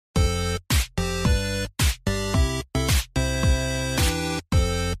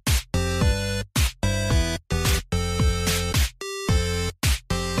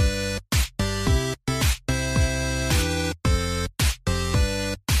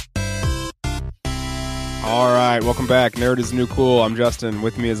All right, welcome back. Nerd is new cool. I'm Justin.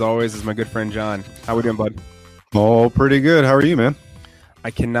 With me, as always, is my good friend John. How we doing, bud? Oh, pretty good. How are you, man?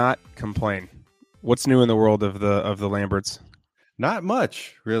 I cannot complain. What's new in the world of the Lamberts? Not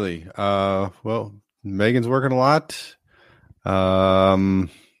much, really. Well, Megan's working a lot. I'm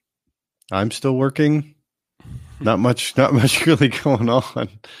still working. Not much really going on. I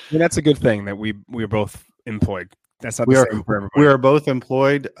mean, that's a good thing that we are both employed. That's not We the are same for everybody. we are both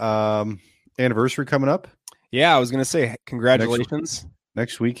employed. Anniversary coming up Yeah, I was gonna say congratulations.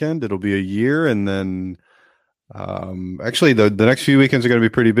 next weekend. It'll be a year, and then actually the next few weekends are going to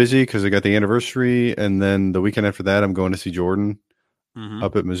be pretty busy because I got the anniversary, and then the weekend after that I'm going to see Jordan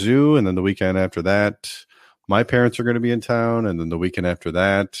up at Mizzou, and then the weekend after that my parents are going to be in town, and then the weekend after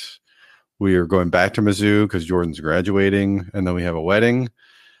that we are going back to Mizzou because Jordan's graduating, and then we have a wedding.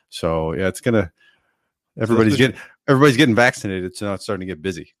 So yeah, everybody's getting vaccinated, so now it's starting to get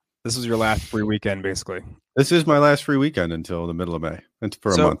busy. This is your last free weekend, basically. This is my last free weekend until the middle of May, and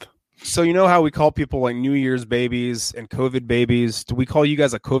for a month. So you know how we call people like New Year's babies and COVID babies? Do we call you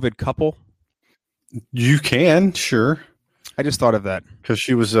guys a COVID couple? You can, sure. I just thought of that Because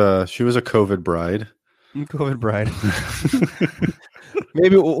she was a COVID bride. COVID bride.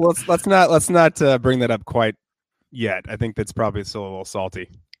 Maybe let's not bring that up quite yet. I think that's probably still a little salty.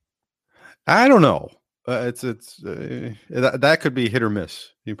 I don't know. That could be hit or miss.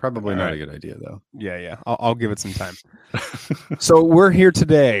 Probably not a good idea, though. Yeah. I'll give it some time. So we're here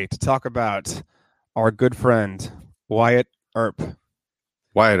today to talk about our good friend Wyatt Earp.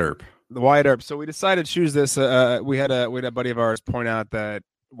 Wyatt Earp. So we decided to choose this. We had a buddy of ours point out that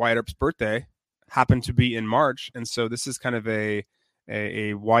Wyatt Earp's birthday happened to be in March, and so this is kind of a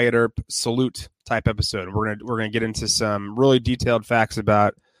Wyatt Earp salute type episode. We're gonna get into some really detailed facts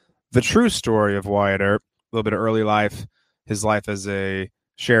about the true story of Wyatt Earp, a little bit of early life, his life as a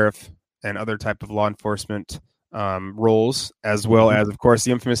sheriff and other type of law enforcement roles, as well as, of course,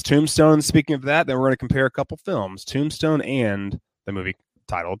 the infamous Tombstone. Speaking of that, then we're going to compare a couple films, Tombstone and the movie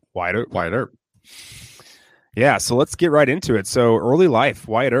titled Wyatt Earp. Yeah, so let's get right into it. So early life,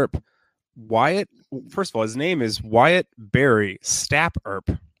 Wyatt Earp. Wyatt, first of all, his name is Wyatt Barry Stapp Earp.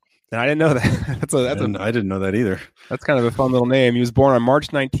 And I didn't know that. I didn't know that either. That's kind of a fun little name. He was born on March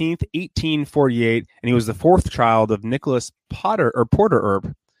 19th, 1848, and he was the fourth child of Nicholas Porter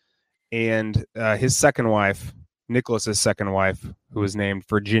Earp and his second wife, Nicholas's second wife, who was named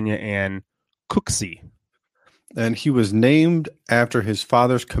Virginia Ann Cooksey. And he was named after his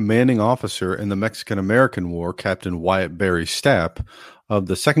father's commanding officer in the Mexican-American War, Captain Wyatt Barry Stapp of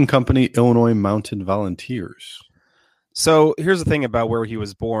the 2nd Company Illinois Mounted Volunteers. So here's the thing about where he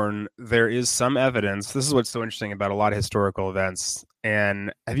was born. There is some evidence. This is what's so interesting about a lot of historical events.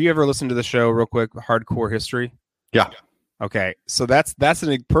 And have you ever listened to the show real quick, Hardcore History? Yeah. Okay. So that's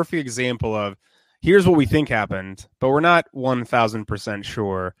a perfect example of here's what we think happened, but we're not 1,000%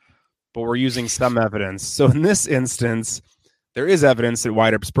 sure, but we're using some evidence. So in this instance, there is evidence that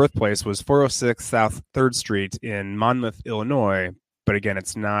Wyatt Earp's birthplace was 406 South 3rd Street in Monmouth, Illinois. But again,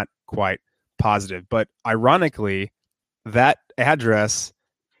 it's not quite positive. But ironically, that address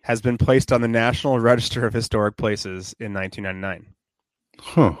has been placed on the National Register of Historic Places in 1999.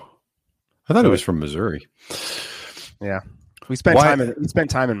 Huh. I thought it was from Missouri. Yeah. He spent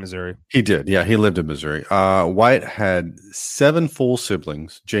time in Missouri. He did. Yeah, he lived in Missouri. Wyatt had 7 full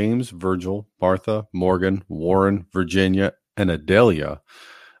siblings: James, Virgil, Martha, Morgan, Warren, Virginia, and Adelia,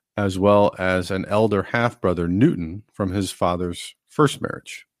 as well as an elder half-brother, Newton, from his father's first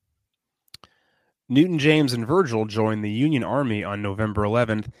marriage. Newton, James, and Virgil joined the Union Army on November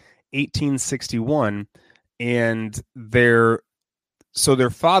 11th, 1861, and their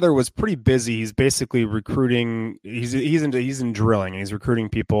father was pretty busy. He's basically recruiting. He's in drilling, and he's recruiting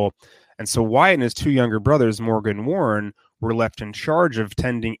people. And so Wyatt and his 2 younger brothers, Morgan and Warren, were left in charge of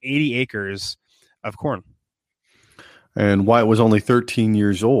tending 80 acres of corn. And Wyatt was only 13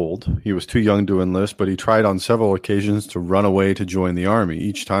 years old. He was too young to enlist, but he tried on several occasions to run away to join the army.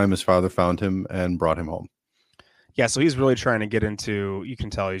 Each time his father found him and brought him home. Yeah, so he's really trying to get into, you can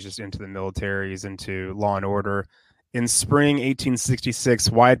tell he's just into the military. He's into law and order. In spring 1866,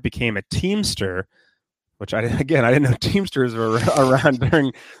 Wyatt became a teamster, which I didn't know teamsters were around during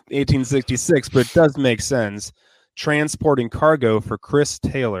 1866, but it does make sense. Transporting cargo for Chris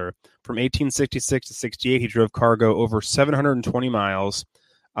Taylor. From 1866 to 68, he drove cargo over 720 miles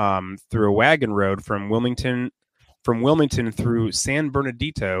through a wagon road from Wilmington through San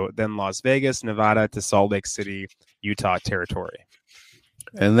Bernardino, then Las Vegas, Nevada, to Salt Lake City, Utah territory.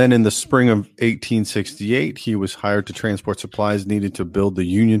 And then in the spring of 1868, he was hired to transport supplies needed to build the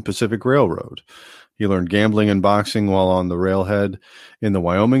Union Pacific Railroad. He learned gambling and boxing while on the railhead in the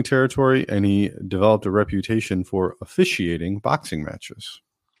Wyoming Territory, and he developed a reputation for officiating boxing matches.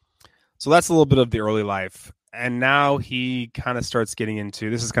 So that's a little bit of the early life. And now he kind of starts getting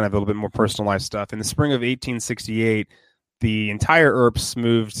into, this is kind of a little bit more personal life stuff. In the spring of 1868, the entire Earps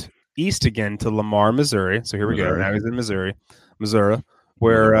moved east again to Lamar, Missouri. So here we go. Now he's in Missouri,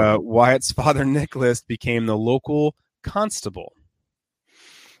 where Wyatt's father, Nicholas, became the local constable.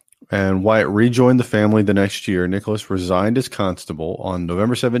 And Wyatt rejoined the family the next year. Nicholas resigned as constable on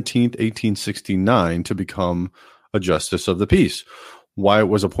November 17th, 1869, to become a justice of the peace. Wyatt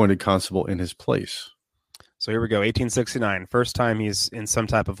was appointed constable in his place. So here we go, 1869. First time he's in some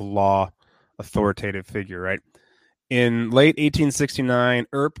type of law authoritative figure, right? In late 1869,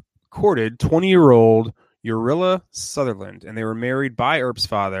 Earp courted 20-year-old Urilla Sutherland, and they were married by Earp's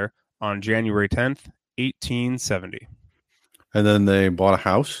father on January 10th, 1870. And then they bought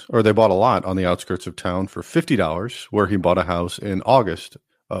a lot on the outskirts of town for $50, where he bought a house in August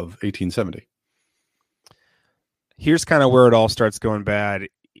of 1870. Here's kind of where it all starts going bad.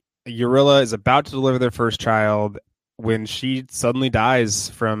 Urilla is about to deliver their first child when she suddenly dies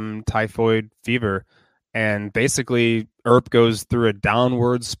from typhoid fever. And basically, Earp goes through a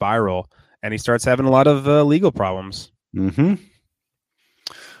downward spiral, and he starts having a lot of legal problems. Mm-hmm.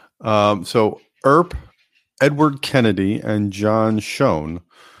 So Earp, Edward Kennedy, and John Schoen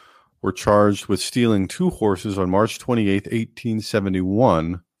were charged with stealing 2 horses on March 28th,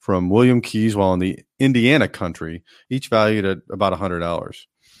 1871 from William Keyes while in the Indiana country, each valued at about $100.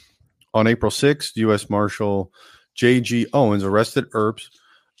 On April 6th, U.S. Marshal J.G. Owens arrested Earp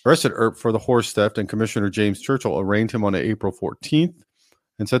for the horse theft, and Commissioner James Churchill arraigned him on April 14th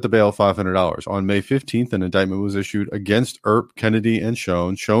and set the bail at $500. On May 15th, an indictment was issued against Earp, Kennedy, and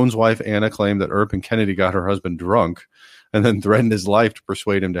Schoen. Schoen's wife, Anna, claimed that Earp and Kennedy got her husband drunk and then threatened his life to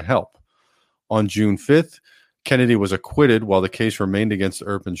persuade him to help. On June 5th, Kennedy was acquitted while the case remained against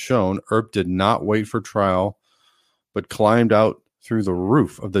Earp and Schoen. Earp did not wait for trial, but climbed out through the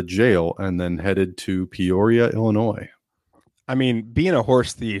roof of the jail and then headed to Peoria, Illinois. I mean, being a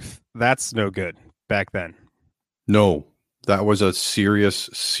horse thief, that's no good back then. No, that was a serious,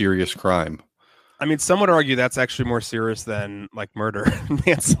 serious crime. I mean, some would argue that's actually more serious than like murder and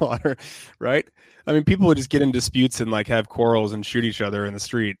manslaughter, right? I mean, people would just get in disputes and like have quarrels and shoot each other in the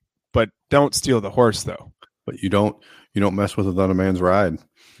street, but don't steal the horse though. But you don't mess with another man's ride.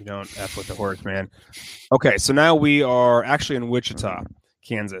 You don't F with the horse, man. Okay, so now we are actually in Wichita,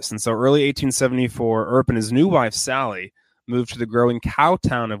 Kansas. And so early 1874, Earp and his new wife, Sally, moved to the growing cow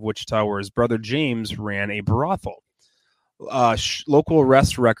town of Wichita, where his brother James ran a brothel. Local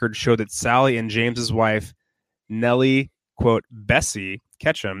arrest records show that Sally and James's wife, Nellie, quote, Bessie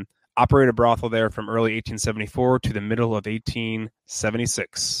Ketchum, operated a brothel there from early 1874 to the middle of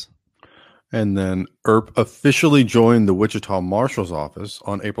 1876. And then Earp officially joined the Wichita Marshal's Office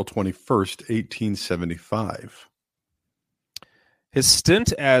on April 21st, 1875. His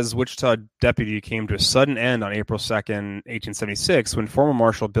stint as Wichita deputy came to a sudden end on April 2nd, 1876, when former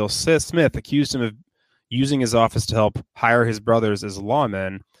Marshal Bill Smith accused him of using his office to help hire his brothers as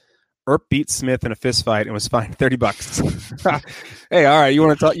lawmen. Earp beat Smith in a fistfight and was fined $30. Hey, all right, you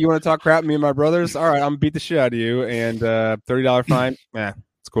want to talk crap to me and my brothers? All right, I'm gonna beat the shit out of you, and $30 fine. Yeah,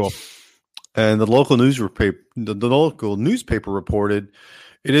 it's cool. And the local newspaper reported,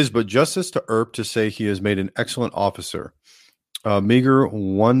 "It is but justice to Earp to say he has made an excellent officer." Meager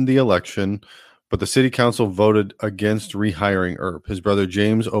won the election, but the city council voted against rehiring Earp. His brother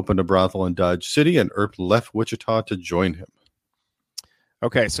James opened a brothel in Dodge City, and Earp left Wichita to join him.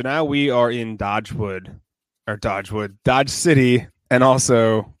 Okay, so now we are in Dodge City, and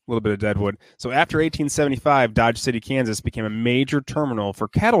also a little bit of Deadwood. So after 1875, Dodge City, Kansas became a major terminal for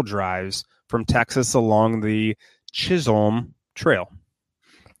cattle drives from Texas along the Chisholm Trail.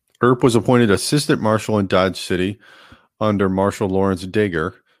 Earp was appointed assistant marshal in Dodge City under Marshal Lawrence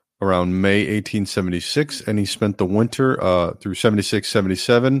Dager around May 1876, and he spent the winter through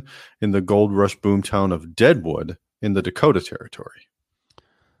 76-77 in the gold rush boomtown of Deadwood in the Dakota Territory.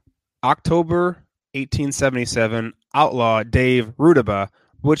 October 1877, outlaw Dave Rudabaugh,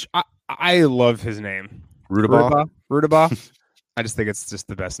 which I love his name. Rudabaugh. I just think it's just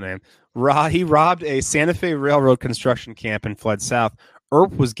the best name. He robbed a Santa Fe Railroad construction camp and fled south.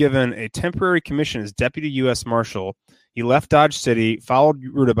 Earp was given a temporary commission as deputy U.S. Marshal. He left Dodge City, followed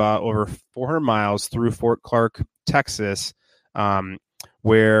Rudabaugh over 400 miles through Fort Clark, Texas,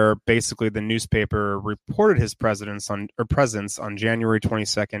 where basically the newspaper reported his presence on January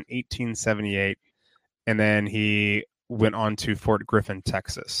 22nd, 1878, and then he went on to Fort Griffin,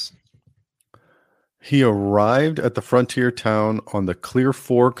 Texas. He arrived at the frontier town on the Clear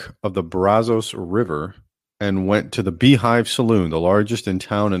Fork of the Brazos River and went to the Beehive Saloon, the largest in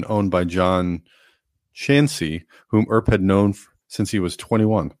town and owned by John Shancy, whom Earp had known since he was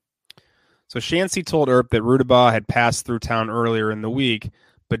 21. So Shancy told Earp that Rudabaugh had passed through town earlier in the week,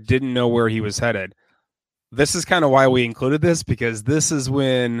 but didn't know where he was headed. This is kind of why we included this, because this is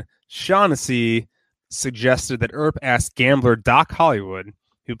when Shaughnessy suggested that Earp ask gambler Doc Hollywood,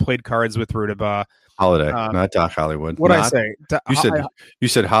 who played cards with Rudabaugh. Holiday, not Doc Hollywood. What did I say? You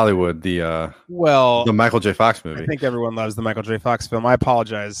said Hollywood, the Michael J. Fox movie. I think everyone loves the Michael J. Fox film. I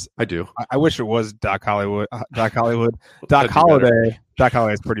apologize. I do. I wish it was Doc Hollywood. Doc Hollywood. Doc Holliday. Doc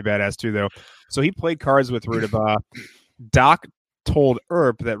Holliday is pretty badass too, though. So he played cards with Rudabaugh. Doc told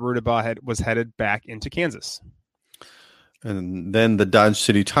Earp that Rudabaugh was headed back into Kansas. And then the Dodge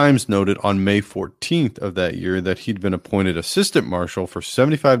City Times noted on May 14th of that year that he'd been appointed assistant marshal for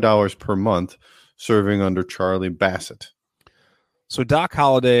 $75 per month, serving under Charlie Bassett. So Doc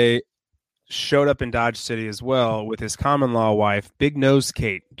Holliday showed up in Dodge City as well with his common-law wife, Big Nose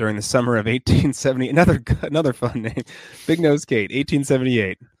Kate, during the summer of 1870. Another fun name, Big Nose Kate,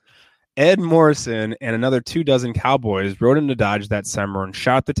 1878. Ed Morrison and another 24 cowboys rode into Dodge that summer and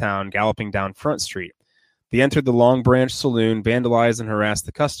shot the town, galloping down Front Street. They entered the Long Branch Saloon, vandalized and harassed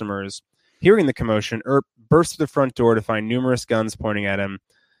the customers. Hearing the commotion, Earp burst through the front door to find numerous guns pointing at him.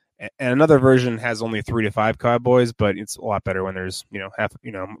 And another version has only 3 to 5 cowboys, but it's a lot better when there's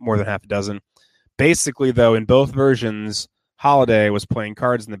more than half a dozen. Basically, though, in both versions, Holliday was playing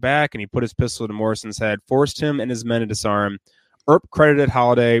cards in the back, and he put his pistol to Morrison's head, forced him and his men to disarm. Earp credited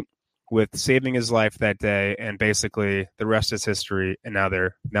Holliday with saving his life that day, and basically the rest is history. And now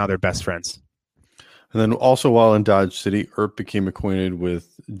they're best friends. And then also while in Dodge City, Earp became acquainted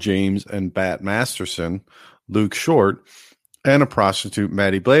with James and Bat Masterson, Luke Short, and a prostitute,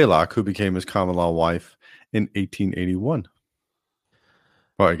 Maddie Blaylock, who became his common-law wife in 1881.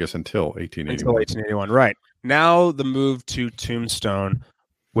 Well, I guess until 1881. Until 1881, right. Now the move to Tombstone,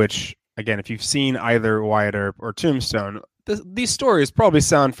 which, again, if you've seen either Wyatt Earp or Tombstone, these stories probably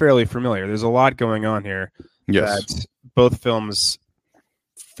sound fairly familiar. There's a lot going on here that both films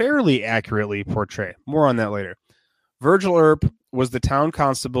fairly accurately portray. More on that later. Virgil Earp was the town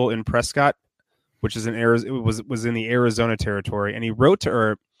constable in Prescott, which is was in the Arizona territory, and he wrote to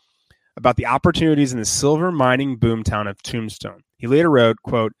Earp about the opportunities in the silver mining boomtown of Tombstone. He later wrote,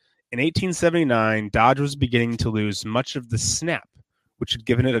 quote, "In 1879, Dodge was beginning to lose much of the snap, which had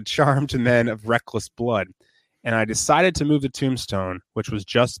given it a charm to men of reckless blood, and I decided to move to Tombstone, which was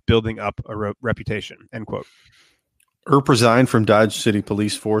just building up a reputation," end quote. Earp resigned from Dodge City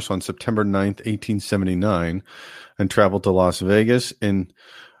Police Force on September 9th, 1879, and traveled to Las Vegas in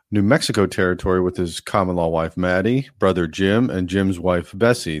New Mexico territory with his common-law wife, Maddie, brother Jim, and Jim's wife,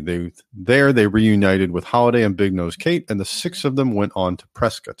 Bessie. They reunited with Holliday and Big Nose Kate, and the 6 of them went on to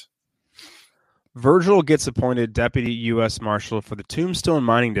Prescott. Virgil gets appointed Deputy U.S. Marshal for the Tombstone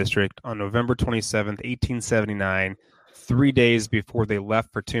Mining District on November 27th, 1879, 3 days before they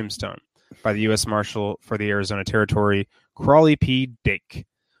left for Tombstone, by the U.S. Marshal for the Arizona Territory, Crawley P. Dake.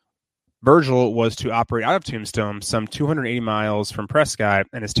 Virgil was to operate out of Tombstone, some 280 miles from Prescott,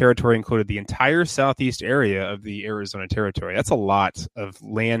 and his territory included the entire southeast area of the Arizona Territory. That's a lot of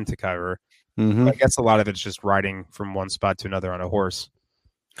land to cover. Mm-hmm. I guess a lot of it's just riding from one spot to another on a horse.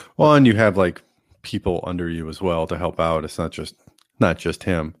 Well, and you have like people under you as well to help out. It's not just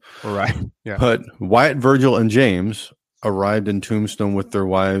him. Right. Yeah. But Wyatt, Virgil, and James arrived in Tombstone with their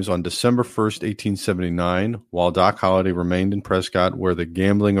wives on December 1st, 1879, while Doc Holliday remained in Prescott, where the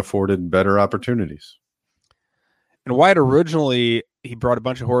gambling afforded better opportunities. And Wyatt originally, he brought a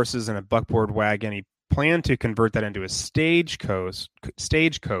bunch of horses and a buckboard wagon. He planned to convert that into a stagecoach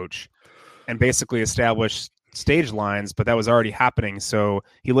and basically establish stage lines, but that was already happening. So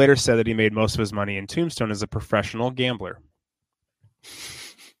he later said that he made most of his money in Tombstone as a professional gambler,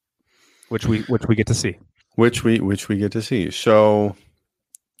 which we get to see. Which we get to see. So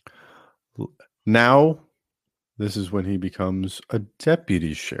now this is when he becomes a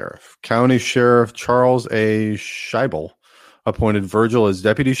deputy sheriff. County Sheriff Charles A. Scheibel appointed Virgil as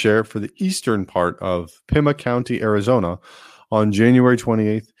deputy sheriff for the eastern part of Pima County, Arizona, on January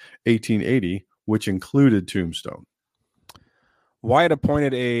 28th, 1880, which included Tombstone. Wyatt, who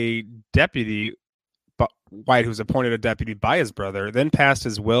was appointed a deputy by his brother, then passed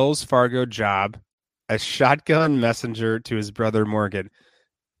his Wells Fargo job as shotgun messenger to his brother Morgan.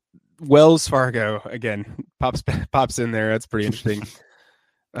 Wells Fargo, again, pops in there. That's pretty interesting.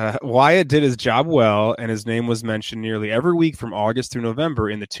 Wyatt did his job well, and his name was mentioned nearly every week from August through November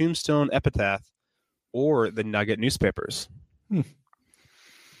in the Tombstone Epitaph or the Nugget newspapers.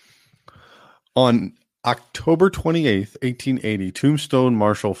 On October 28th, 1880, Tombstone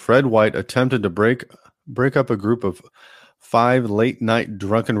Marshal Fred White attempted to break up a group of 5 late-night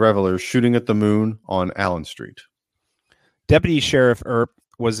drunken revelers shooting at the moon on Allen Street. Deputy Sheriff Earp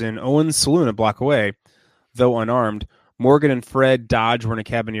was in Owen's saloon a block away, though unarmed. Morgan and Fred Dodge were in a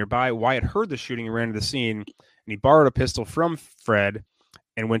cabin nearby. Wyatt heard the shooting and ran to the scene, and he borrowed a pistol from Fred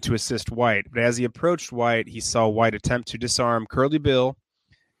and went to assist White. But as he approached White, he saw White attempt to disarm Curly Bill,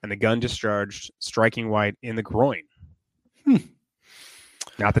 and the gun discharged, striking White in the groin.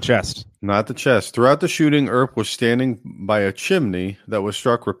 Not the chest. Not the chest. Throughout the shooting, Earp was standing by a chimney that was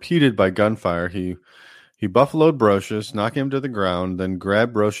struck repeated by gunfire. He buffaloed Brocious, knocking him to the ground, then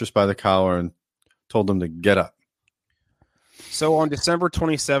grabbed Brocious by the collar and told him to get up. So on December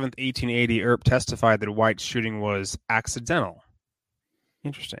 27th, 1880, Earp testified that White's shooting was accidental.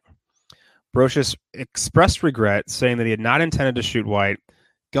 Interesting. Brocious expressed regret, saying that he had not intended to shoot White.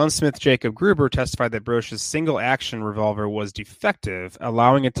 Gunsmith Jacob Gruber testified that Brocious' single-action revolver was defective,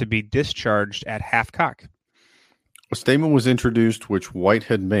 allowing it to be discharged at half-cock. A statement was introduced which White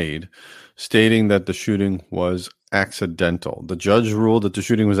had made, stating that the shooting was accidental. The judge ruled that the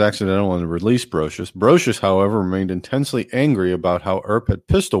shooting was accidental and released Brocious. Brocious, however, remained intensely angry about how Earp had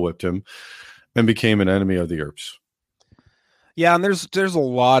pistol-whipped him and became an enemy of the Earps. Yeah, and there's a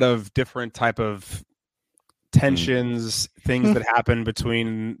lot of different type of tensions, things that happen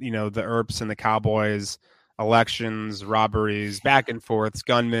between, the Earps and the Cowboys, elections, robberies, back and forths,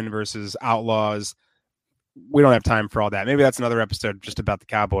 gunmen versus outlaws. We don't have time for all that. Maybe that's another episode just about the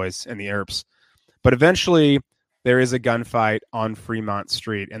Cowboys and the Earps. But eventually, there is a gunfight on Fremont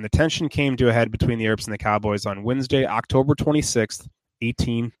Street, and the tension came to a head between the Earps and the Cowboys on Wednesday, October 26th,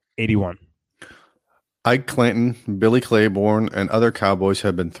 1881. Ike Clanton, Billy Claiborne, and other cowboys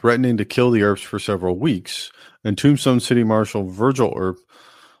had been threatening to kill the Earps for several weeks, and Tombstone City Marshal Virgil Earp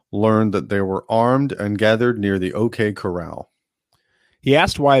learned that they were armed and gathered near the OK Corral. He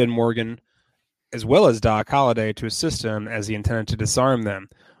asked Wyatt and Morgan, as well as Doc Holliday, to assist him as he intended to disarm them.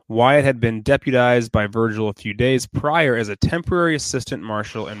 Wyatt had been deputized by Virgil a few days prior as a temporary assistant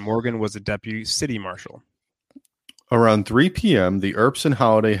marshal, and Morgan was a deputy city marshal. Around 3 p.m., the Earps and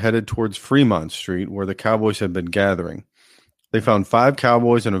Holliday headed towards Fremont Street, where the cowboys had been gathering. They found 5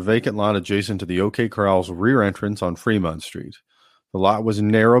 cowboys in a vacant lot adjacent to the OK Corral's rear entrance on Fremont Street. The lot was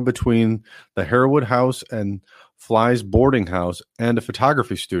narrow between the Harewood House and Fly's boarding house and a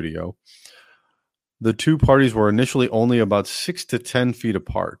photography studio. The two parties were initially only about 6 to 10 feet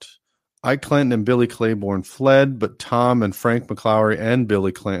apart. Ike Clanton and Billy Claiborne fled, but Tom and Frank McLaury and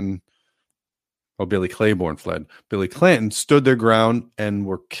Billy Claiborne fled. Billy Clanton stood their ground and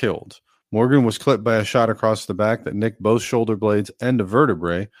were killed. Morgan was clipped by a shot across the back that nicked both shoulder blades and a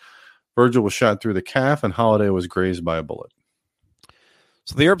vertebrae. Virgil was shot through the calf, and Holliday was grazed by a bullet.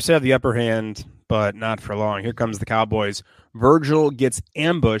 So the Earps have the upper hand, but not for long. Here comes the Cowboys. Virgil gets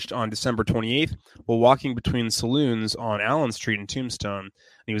ambushed on December 28th while walking between saloons on Allen Street in Tombstone.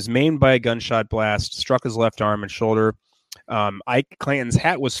 He was maimed by a gunshot blast, struck his left arm and shoulder. Ike Clanton's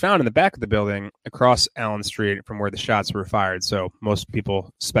hat was found in the back of the building across Allen Street from where the shots were fired. So most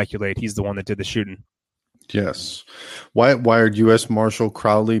people speculate he's the one that did the shooting. Yes. Wyatt wired U.S. Marshal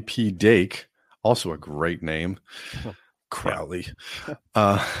Crowley P. Dake, also a great name, Crowley,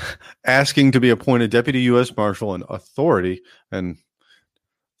 asking to be appointed deputy U.S. Marshal and authority and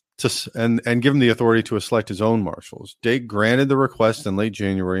give him the authority to select his own marshals. Dake granted the request in late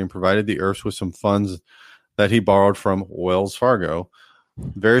January and provided the Earps with some funds that he borrowed from Wells Fargo,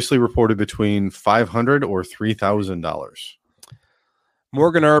 variously reported between $500 or $3,000.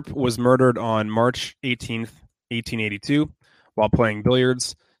 Morgan Earp was murdered on March 18th, 1882, while playing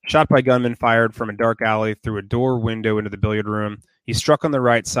billiards. Shot by gunmen fired from a dark alley through a door window into the billiard room. He struck on the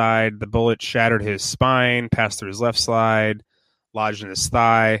right side. The bullet shattered his spine, passed through his left side, lodged in his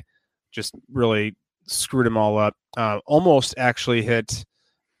thigh, just really screwed him all up. Almost actually hit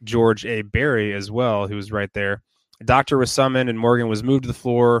George A. Berry as well, who was right there. A doctor was summoned, and Morgan was moved to the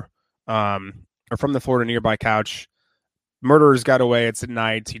floor, or from the floor to a nearby couch. Murderers got away. It's at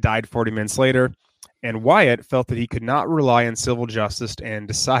night. He died 40 minutes later, and Wyatt felt that he could not rely on civil justice and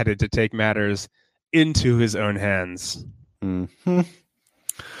decided to take matters into his own hands. Mm-hmm.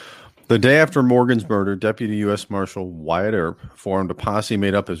 The day after Morgan's murder, Deputy U.S. Marshal Wyatt Earp formed a posse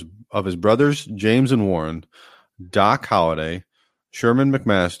made up of his brothers James and Warren, Doc Holliday, Sherman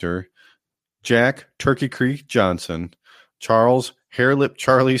McMaster, Jack Turkey Creek Johnson, Charles Hairlip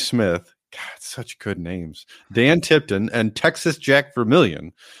Charlie Smith, God, such good names, Dan Tipton, and Texas Jack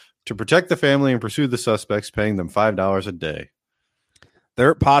Vermillion to protect the family and pursue the suspects, paying them $5 a day.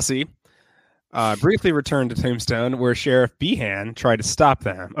 Their posse briefly returned to Tombstone, where Sheriff Behan tried to stop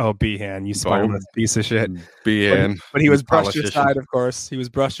them. Oh, Behan, you spineless piece of shit. Behan. But he was brushed aside, of course. He was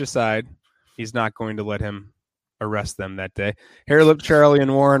brushed aside. He's not going to let him arrest them that day. Harelip, Charlie,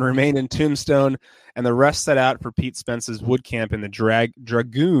 and Warren remained in Tombstone, and the rest set out for Pete Spence's wood camp in the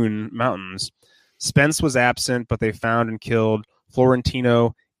Dragoon Mountains. Spence was absent, but they found and killed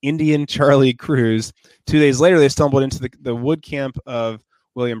Florentino Indian Charlie Cruz. 2 days later, they stumbled into the wood camp of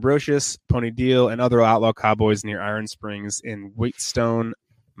William Brocious, Pony Deal, and other outlaw cowboys near Iron Springs in the Wheatstone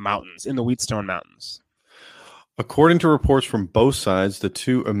Mountains. According to reports from both sides, the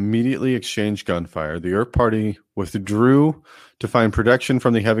two immediately exchanged gunfire. The Earp party withdrew to find protection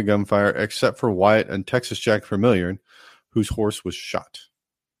from the heavy gunfire, except for Wyatt and Texas Jack Vermillion, whose horse was shot.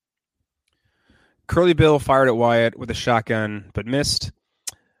 Curly Bill fired at Wyatt with a shotgun, but missed.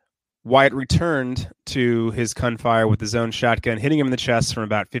 Wyatt returned to his gunfire with his own shotgun, hitting him in the chest from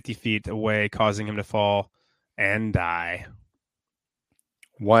about 50 feet away, causing him to fall and die.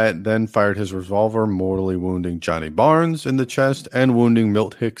 Wyatt then fired his revolver, mortally wounding Johnny Barnes in the chest and wounding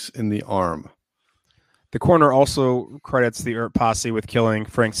Milt Hicks in the arm. The coroner also credits the Earp posse with killing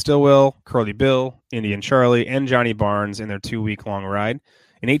Frank Stillwell, Curly Bill, Indian Charlie, and Johnny Barnes in their 2-week-long ride.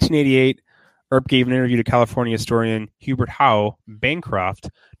 In 1888, Earp gave an interview to California historian Hubert Howe Bancroft,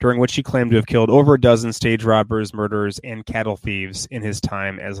 during which he claimed to have killed over a dozen stage robbers, murderers, and cattle thieves in his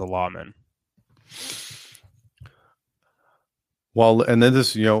time as a lawman. And then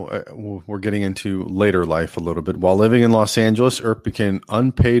this, we're getting into later life a little bit. While living in Los Angeles, Earp became an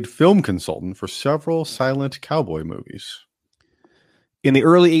unpaid film consultant for several silent cowboy movies. In the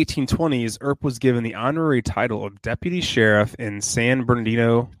early 1820s, Earp was given the honorary title of deputy sheriff in San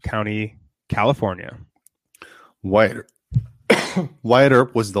Bernardino County, California. Wyatt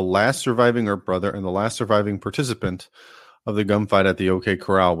Earp was the last surviving Earp brother and the last surviving participant of the gunfight at the OK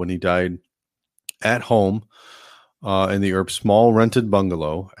Corral when he died at home in the Earp small rented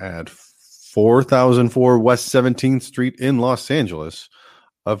bungalow at 4004 West 17th Street in Los Angeles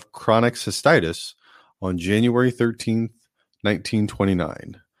of chronic cystitis on January 13th,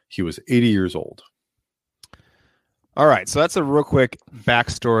 1929. He was 80 years old. All right, so that's a real quick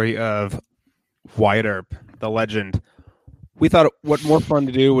backstory of Wyatt Earp, the legend. We thought what more fun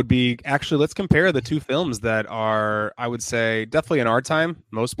to do would be actually let's compare the two films that are, I would say, definitely in our time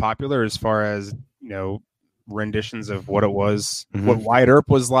most popular as far as renditions of what it was, what Wyatt Earp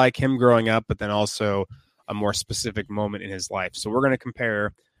was like, him growing up, but then also a more specific moment in his life. So we're going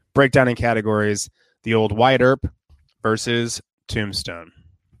to break down in categories, the old Wyatt Earp versus Tombstone.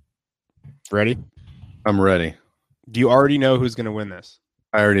 Ready? I'm ready. Do you already know who's going to win this?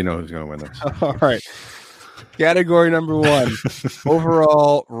 I already know who's going to win this. All right. Category number 1,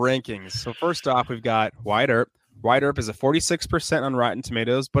 overall rankings. So first off, we've got Wyatt Earp. Wyatt Earp is a 46% on Rotten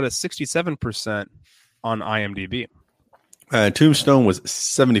Tomatoes, but a 67% on IMDb. Tombstone was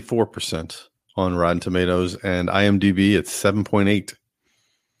 74% on Rotten Tomatoes, and IMDb it's 7.8.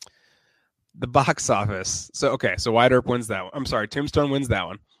 The box office. So Wyatt Earp wins that one. I'm sorry, Tombstone wins that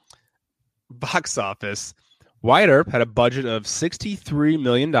one. Box office. Wyatt Earp had a budget of $63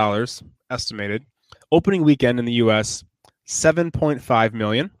 million estimated. Opening weekend in the U.S., $7.5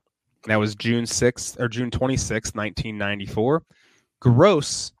 million. That was June 26th, 1994.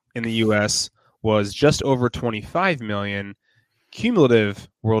 Gross in the U.S. was just over $25 million. Cumulative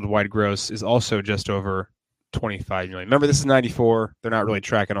worldwide gross is also just over $25 million. Remember, this is 94. They're not really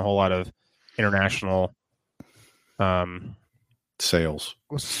tracking a whole lot of international sales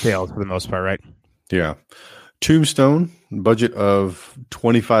for the most part, right? Yeah. Tombstone, budget of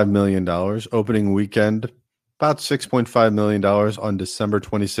 $25 million. Opening weekend, about $6.5 million on December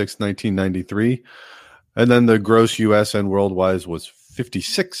 26, 1993. And then the gross U.S. and worldwide was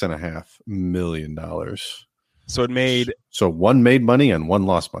 $56.5 million. So it made... So one made money and one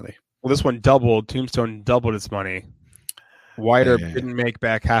lost money. Well, this one doubled. Tombstone doubled its money. Wyatt Earp didn't make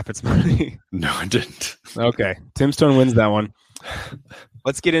back half its money. No, it didn't. Okay. Tombstone wins that one.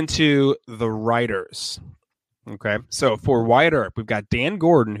 Let's get into the writers. Okay. So for Wyatt Earp, we've got Dan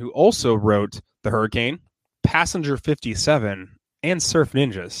Gordon, who also wrote The Hurricane, Passenger 57, and Surf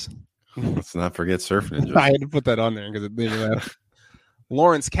Ninjas. Let's not forget Surf Ninjas. I had to put that on there because it made me laugh.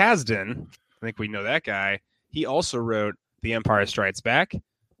 Lawrence Kasdan, I think we know that guy. He also wrote The Empire Strikes Back,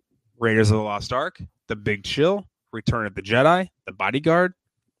 Raiders of the Lost Ark, The Big Chill, Return of the Jedi, The Bodyguard,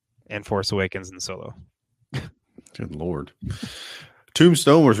 and Force Awakens and Solo. Good Lord.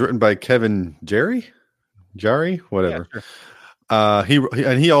 Tombstone was written by Kevin Jarry, whatever. Yeah,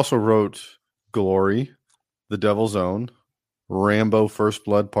 sure. He also wrote Glory, The Devil's Own, Rambo: First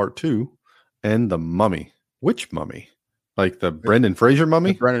Blood Part 2, and The Mummy. Which mummy? Like the Brendan Fraser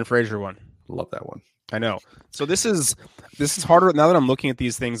mummy? The Brendan Fraser one. Love that one. I know. So this is harder now that I'm looking at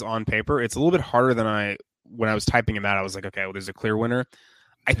these things on paper. It's a little bit harder than when I was typing them out. I was like, okay, well, there's a clear winner.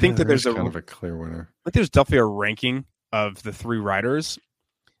 I think that there's kind of a clear winner. But there's definitely a ranking of the three writers.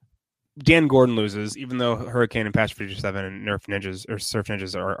 Dan Gordon loses, even though Hurricane and Patch 57 and Surf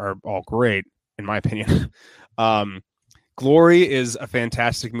Ninjas are all great, in my opinion. Glory is a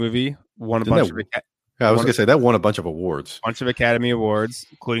fantastic movie. Won a bunch of I was going to say that won a bunch of awards. Bunch of Academy Awards,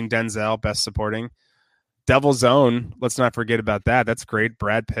 including Denzel, Best Supporting. Devil's Own, let's not forget about that. That's great.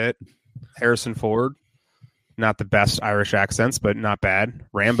 Brad Pitt, Harrison Ford, not the best Irish accents, but not bad.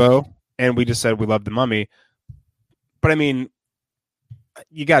 Rambo, and we just said we love The Mummy. But I mean,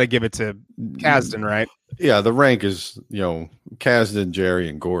 you got to give it to Kasdan, right? Yeah, the rank is, Kasdan, Jerry,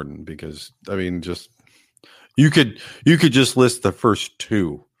 and Gordon, because I mean, just you could just list the first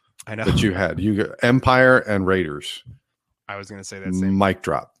two. I know that you had. You got Empire and Raiders. I was going to say that same. Mic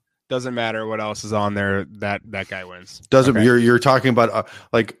drop. Doesn't matter what else is on there. That guy wins. Doesn't. Okay. You're talking about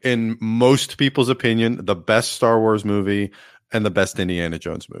like in most people's opinion, the best Star Wars movie and the best Indiana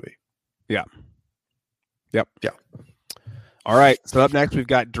Jones movie. Yeah. Yep. Yeah. All right. So up next, we've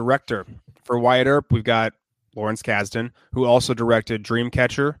got director for Wyatt Earp. We've got Lawrence Kasdan, who also directed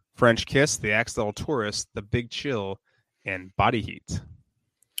Dreamcatcher, French Kiss, The Accidental Tourist, The Big Chill, and Body Heat.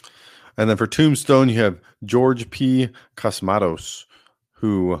 And then for Tombstone, you have George P. Cosmatos,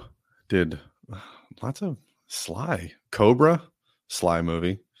 who did lots of Sly, Cobra, Sly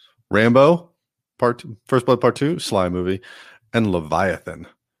movie, Rambo, First Blood Part 2, Sly movie, and Leviathan.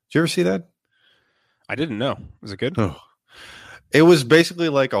 Did you ever see that? I didn't know. Was it good? Oh. It was basically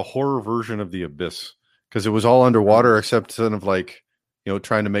like a horror version of The Abyss, because it was all underwater except instead of like,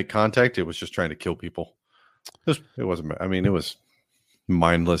 trying to make contact, it was just trying to kill people. It wasn't. I mean, it was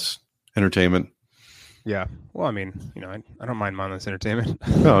mindless entertainment. Yeah. Well, I mean, I don't mind mindless entertainment.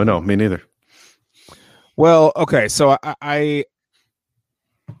 No, me neither. Well, okay. So I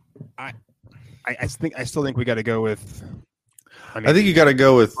still think we got to go with. I think you got to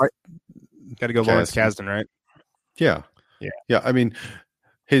go with. Got to go Lawrence Kasdan, right? Yeah. I mean,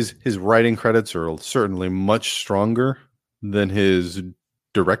 his writing credits are certainly much stronger than his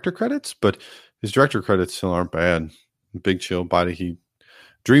director credits, but his director credits still aren't bad. Big Chill, Body Heat.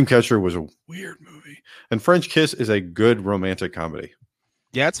 Dreamcatcher was a weird movie. And French Kiss is a good romantic comedy.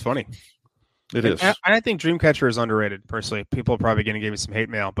 Yeah, it's funny. It is. I think Dreamcatcher is underrated, personally. People are probably going to give me some hate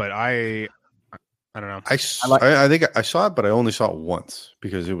mail, but I don't know. I think I saw it, but I only saw it once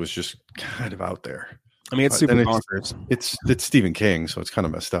because it was just kind of out there. I mean, it's super bonkers. It's Stephen King, so it's kind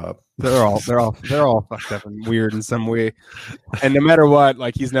of messed up. They're all fucked up and weird in some way. And no matter what,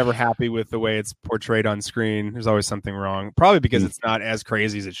 like he's never happy with the way it's portrayed on screen. There's always something wrong. Probably because it's not as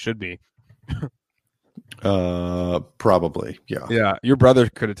crazy as it should be. Probably, yeah. Yeah, your brother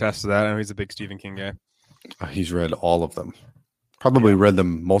could attest to that. I know he's a big Stephen King guy. He's read all of them. Probably read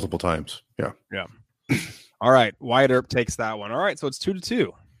them multiple times. Yeah. Yeah. All right, Wyatt Earp takes that one. All right, so it's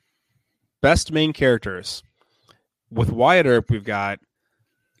 2-2. Best main characters. With Wyatt Earp, we've got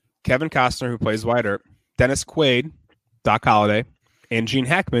Kevin Costner, who plays Wyatt Earp, Dennis Quaid, Doc Holliday, and Gene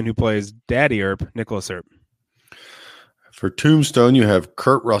Hackman, who plays Daddy Earp, Nicholas Earp. For Tombstone, you have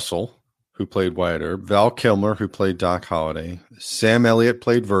Kurt Russell, who played Wyatt Earp, Val Kilmer, who played Doc Holliday, Sam Elliott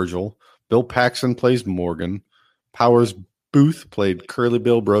played Virgil, Bill Paxton plays Morgan, Powers Booth played Curly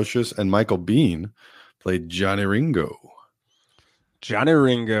Bill Brocious, and Michael Biehn played Johnny Ringo. Johnny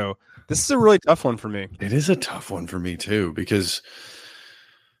Ringo. This is a really tough one for me. It is a tough one for me, too, because,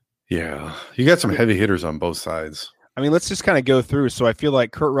 you got some heavy hitters on both sides. I mean, let's just kind of go through. So I feel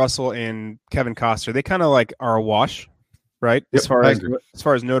like Kurt Russell and Kevin Costner, they kind of like are a wash, right? Yep, as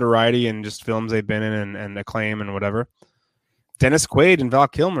far as notoriety and just films they've been in and acclaim and whatever. Dennis Quaid and Val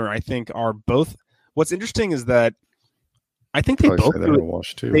Kilmer, I think, are both. What's interesting is that I think they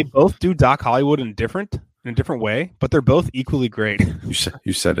both do Doc Hollywood in a different way, but they're both equally great.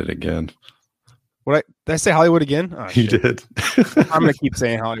 You said it again. Did I say Hollywood again? Oh, you did. I'm gonna keep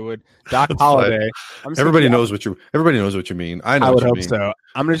saying Hollywood. Doc Holliday. Everybody knows what you mean. I would hope so.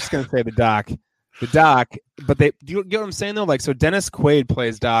 I'm just gonna say the Doc. But do you get what I'm saying though? Like, so Dennis Quaid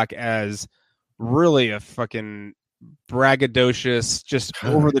plays Doc as really a fucking braggadocious, just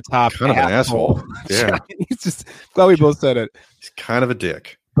over the top, kind of an asshole. Yeah, he's just glad we both said it. He's kind of a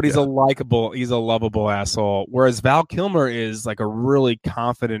dick. But he's he's a lovable asshole. Whereas Val Kilmer is like a really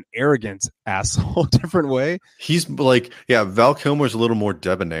confident, arrogant asshole, different way. He's like, Val Kilmer's a little more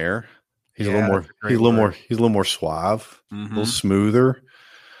debonair. He's a little more suave, a little smoother.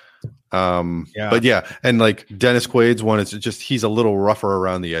 But and like Dennis Quaid's one is just he's a little rougher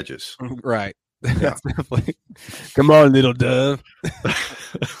around the edges. Right. That's definitely. Come on, little dove.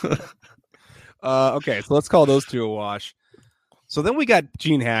 Okay, so let's call those two a wash. So then we got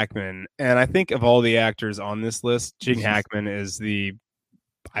Gene Hackman, and I think of all the actors on this list, Gene Hackman is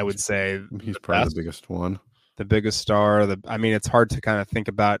I would say he's probably the biggest one, the biggest star. I mean, it's hard to kind of think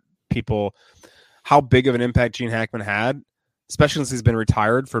about people, how big of an impact Gene Hackman had, especially since he's been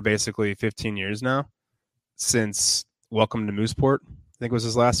retired for basically 15 years now, since Welcome to Mooseport, I think was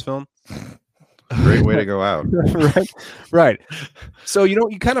his last film. Great way to go out. Right. So, you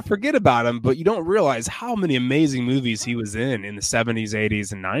kind of forget about him, but you don't realize how many amazing movies he was in the 70s,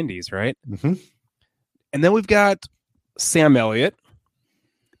 80s, and 90s, right? Mm-hmm. And then we've got Sam Elliott,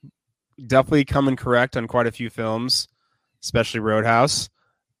 definitely coming correct on quite a few films, especially Roadhouse.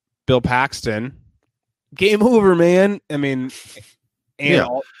 Bill Paxton, game over, man. I mean,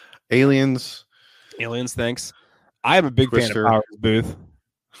 Aliens, thanks. I am a big fan of Powers Booth.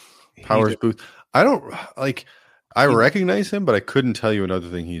 Booth. I don't like. I recognize him, but I couldn't tell you another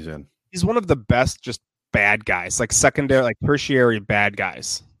thing he's in. He's one of the best, just bad guys, like secondary, like tertiary bad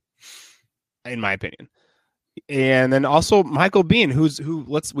guys, in my opinion. And then also Michael Biehn,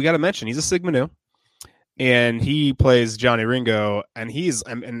 we got to mention, he's a Sigma Nu, and he plays Johnny Ringo, and he's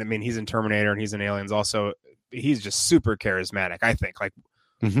in Terminator and he's in Aliens also. He's just super charismatic. I think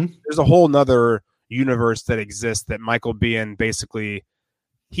there's a whole nother universe that exists that Michael Biehn basically.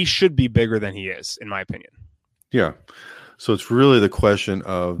 He should be bigger than he is, in my opinion. Yeah. So it's really the question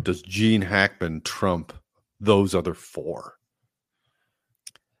of, does Gene Hackman trump those other four?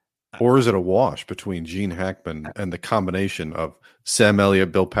 Or is it a wash between Gene Hackman and the combination of Sam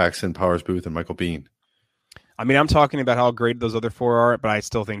Elliott, Bill Paxton, Powers Booth, and Michael Biehn? I mean, I'm talking about how great those other four are, but I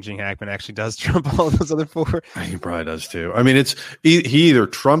still think Gene Hackman actually does trump all those other four. He probably does too. I mean, he either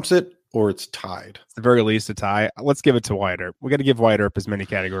trumps it or it's tied. At the very least, a tie. Let's give it to Wyatt Earp. We got to give Wyatt Earp as many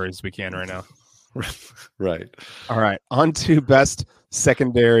categories as we can right now. Right. All right. On to best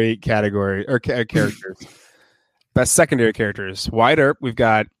secondary category or characters. Best secondary characters. Wyatt Earp. We've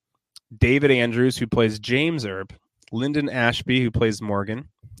got David Andrews, who plays James Earp. Lyndon Ashby, who plays Morgan,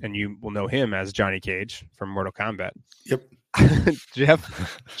 and you will know him as Johnny Cage from Mortal Kombat. Yep.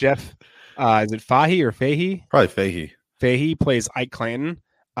 Jeff. Is it Fahey or Fahey? Probably Fahey. Fahey plays Ike Clanton.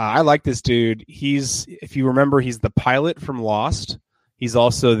 I like this dude. If you remember, he's the pilot from Lost. He's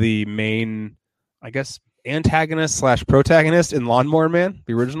also the main, I guess, antagonist / protagonist in Lawnmower Man,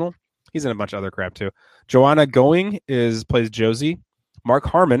 the original. He's in a bunch of other crap too. Joanna Going plays Josie. Mark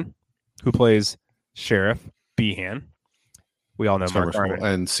Harmon, who plays Sheriff Behan. We all know Mark Harmon.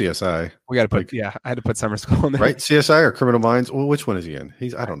 And CSI. We got to put, I had to put Summer School in there. Right? CSI or Criminal Minds? Well, which one is he in?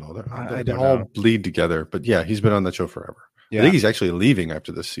 I don't know. They all bleed together. But yeah, he's been on that show forever. Yeah. I think he's actually leaving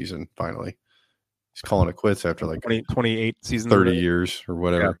after this season, finally. He's calling it quits after 28 seasons. 30 years or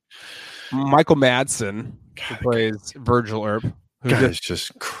whatever. Yeah. Michael Madsen, who plays Virgil Earp. Guy's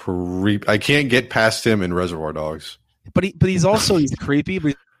just creep. I can't get past him in Reservoir Dogs. But he's creepy,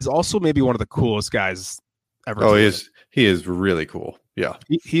 but he's also maybe one of the coolest guys ever. Oh, he is really cool. Yeah.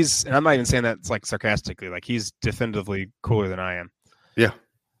 He's, and I'm not even saying that sarcastically, he's definitively cooler than I am. Yeah.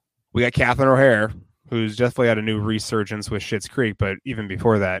 We got Catherine O'Hare, who's definitely had a new resurgence with Schitt's Creek, but even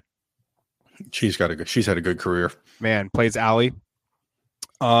before that, she's had a good career. Man, plays Allie.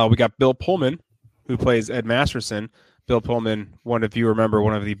 We got Bill Pullman, who plays Ed Masterson. Bill Pullman, one of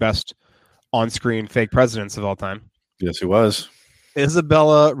the best on-screen fake presidents of all time. Yes, he was.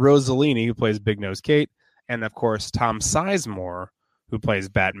 Isabella Rossellini, who plays Big Nose Kate, and of course Tom Sizemore, who plays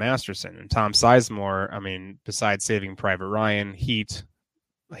Bat Masterson. And Tom Sizemore, I mean, besides Saving Private Ryan, Heat,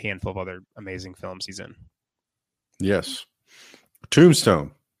 a handful of other amazing films he's in. Yes.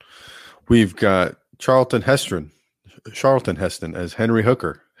 Tombstone. We've got Charlton Heston as Henry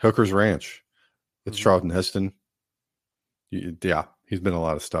Hooker, Hooker's Ranch. It's Charlton Heston. Yeah, he's been in a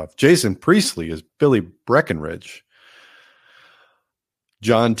lot of stuff. Jason Priestley as Billy Breckenridge.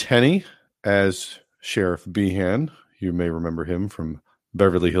 John Tenney as Sheriff Behan. You may remember him from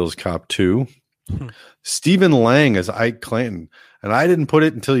Beverly Hills Cop 2. Stephen Lang as Ike Clanton. And I didn't put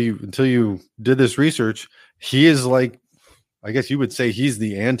it until you did this research. He is I guess you would say he's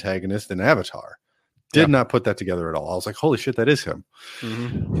the antagonist in Avatar. Did not put that together at all. I was like, holy shit, that is him.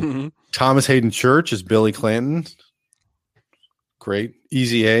 Mm-hmm. Thomas Hayden Church is Billy Clanton. Great.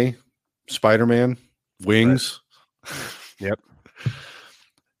 Easy A, Spider-Man, Wings. Right.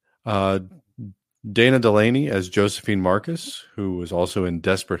 Yep. Dana Delaney as Josephine Marcus, who was also in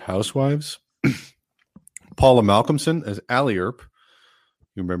Desperate Housewives. Paula Malcolmson as Allie Earp.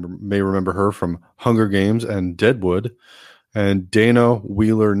 You may remember her from Hunger Games and Deadwood. And Dana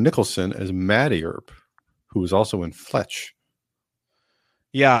Wheeler Nicholson as Maddie Earp, who was also in Fletch.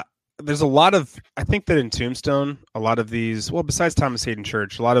 Yeah, there's a lot of, I think that in Tombstone, a lot of these, well, besides Thomas Hayden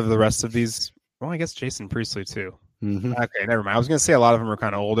Church, a lot of the rest of these Well, I guess Jason Priestley too. Mm-hmm. Okay, never mind. I was going to say a lot of them are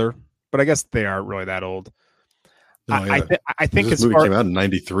kind of older, but I guess they aren't really that old. Oh yeah, I think this movie came out in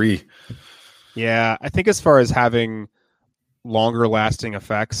 '93. Yeah, I think as far as having longer lasting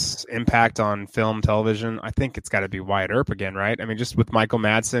effects impact on film television, I think it's got to be Wyatt Earp again, right? I mean, just with Michael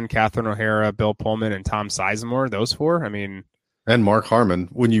Madsen, Catherine O'Hara, Bill Pullman, and Tom Sizemore, those four. I mean, and Mark Harmon.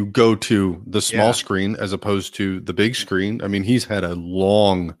 When you go to the small screen as opposed to the big screen, I mean, he's had a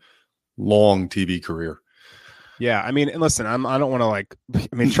long TV career. Yeah, I mean, and listen, I don't want to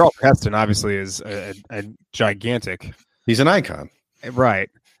I mean, Charles Heston obviously is a gigantic. He's an icon, right?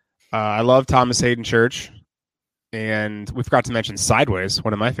 I love Thomas Hayden Church. And we forgot to mention Sideways,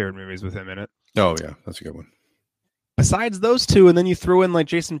 one of my favorite movies with him in it. Oh, yeah. That's a good one. Besides those two, and then you throw in like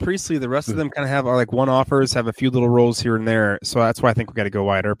Jason Priestley, the rest of them kind of have like one-offers, have a few little roles here and there. So that's why I think we got to go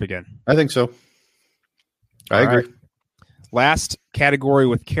Wyatt Earp again. I think so. I agree. Right. Last category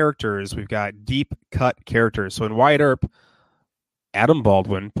with characters, we've got deep cut characters. So in Wyatt Earp, Adam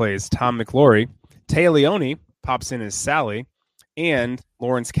Baldwin plays Tom McLaury. Téa Leoni pops in as Sally. And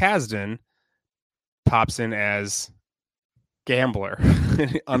Lawrence Kasdan pops in as Gambler.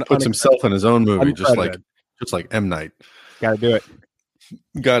 Puts himself in his own movie, just like M. Night. Got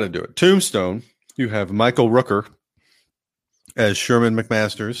to do it. Tombstone, you have Michael Rooker as Sherman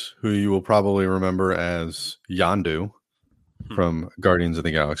McMasters, who you will probably remember as Yondu from Guardians of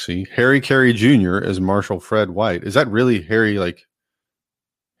the Galaxy. Harry Carey Jr. as Marshall Fred White. Is that really Harry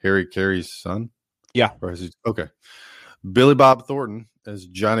Carey's son? Yeah. Or is he, okay. Billy Bob Thornton as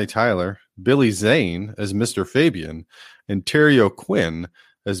Johnny Tyler, Billy Zane as Mr. Fabian, and Terry O'Quinn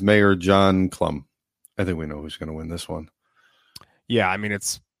as Mayor John Clum. I think we know who's going to win this one. Yeah, I mean, we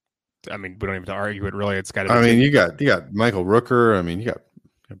don't even have to argue it, really. It's got to be. I mean, you got Michael Rooker. I mean, you got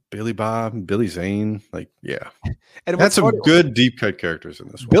Billy Bob, Billy Zane. Like, yeah. And that's some good deep cut characters in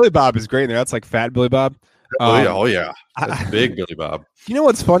this one. Billy Bob is great in there. That's like Fat Billy Bob. Oh yeah. That's big Billy Bob. You know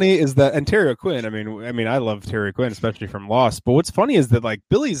what's funny is that, and Terry O'Quinn, I mean, I love Terry O'Quinn, especially from Lost, but what's funny is that like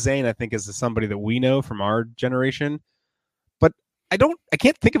Billy Zane, I think, is somebody that we know from our generation, but I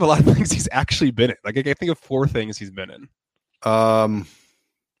can't think of a lot of things he's actually been in. Like, I can think of 4 things he's been in.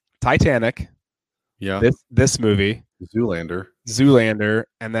 Titanic. Yeah. This movie. Zoolander.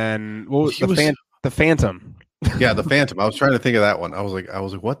 And then the Phantom. Yeah, the Phantom. I was trying to think of that one. I was like,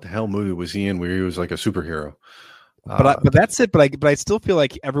 what the hell movie was he in where he was like a superhero? But that's it. But I still feel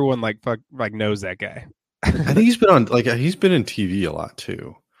like everyone like knows that guy. I think he's been in TV a lot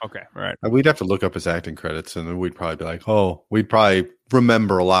too. Okay, right. We'd have to look up his acting credits, and then we'd probably be like, oh, we'd probably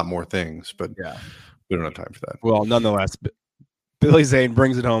remember a lot more things. But yeah, we don't have time for that. Well, nonetheless, Billy Zane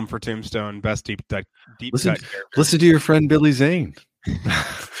brings it home for Tombstone. Best deep cut. Listen to your friend Billy Zane.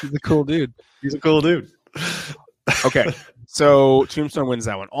 He's a cool dude. Okay, so Tombstone wins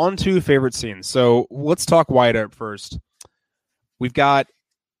that one. On to favorite scenes. So let's talk Wyatt Earp first. We've got,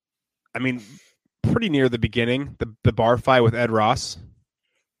 pretty near the beginning, the bar fight with Ed Ross.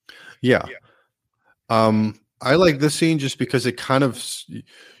 Yeah. I like this scene just because it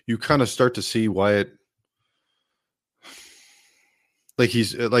you kind of start to see Wyatt. Like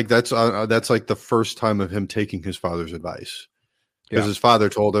he's like that's like the first time of him taking his father's advice, because his father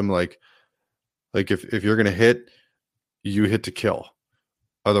told him like if you're gonna hit, you hit to kill,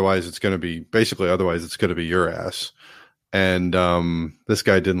 otherwise it's gonna be your ass. And this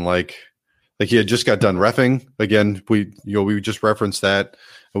guy didn't like he had just got done reffing again. We just referenced that,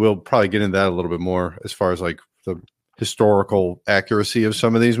 and we'll probably get into that a little bit more as far as like the historical accuracy of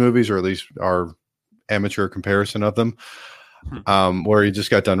some of these movies, or at least our amateur comparison of them. Where he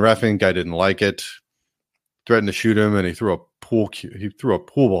just got done reffing, guy didn't like it, threatened to shoot him, and he threw a pool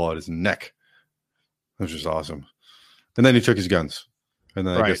ball at his neck, which was awesome. And then he took his guns, and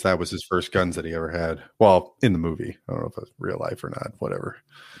then I guess that was his first guns that he ever had. Well, in the movie, I don't know if it's real life or not. Whatever.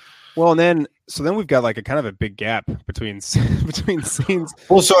 Well, and then we've got like a kind of a big gap between scenes.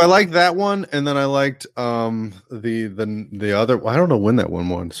 Well, so I liked that one, and then I liked the other. I don't know when that one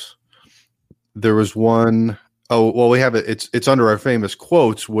was. There was one. Oh, well, we have it. It's under our famous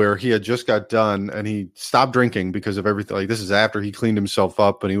quotes where he had just got done and he stopped drinking because of everything. Like, this is after he cleaned himself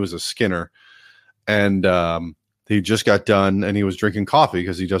up and he was a Skinner, and he just got done and he was drinking coffee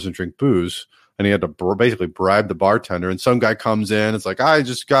because he doesn't drink booze, and he had to basically bribe the bartender. And some guy comes in, it's like, I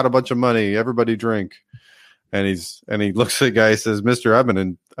just got a bunch of money, everybody drink. And he looks at the guy and says, Mister, I've been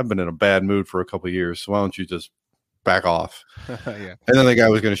in a bad mood for a couple of years, so why don't you just back off? Yeah. And then the guy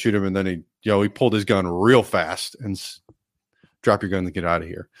was going to shoot him, and then he pulled his gun real fast and drop your gun and get out of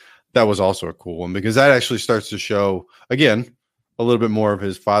here. That was also a cool one, because that actually starts to show again a little bit more of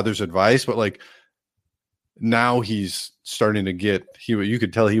his father's advice, but like now he's starting to get, you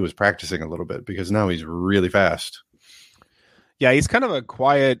could tell he was practicing a little bit because now he's really fast. Yeah, he's kind of a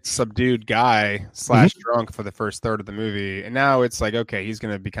quiet, subdued guy / drunk for the first third of the movie, and now it's like, okay, he's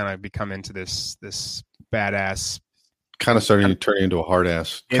going to become into this badass, kind of starting to turn into a hard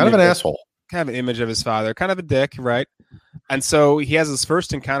ass, kind of an asshole, kind of an image of his father, kind of a dick, right? And so he has his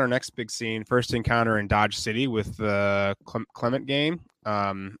first encounter, next big scene, first encounter in Dodge City with the Clement gang,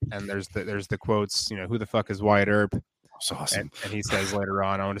 and there's the quotes, who the fuck is Wyatt Earp? That's awesome. And he says later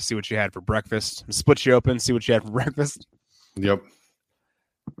on, I want to see what you had for breakfast. Split you open, see what you had for breakfast. Yep.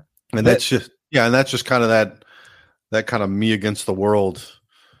 And that's just kind of that kind of me against the world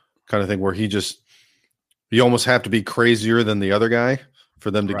kind of thing where you almost have to be crazier than the other guy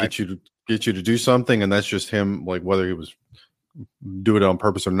for them to get you to do something. And that's just him, like whether he was do it on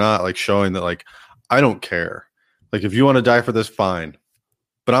purpose or not, like showing that like, I don't care. Like if you want to die for this, fine,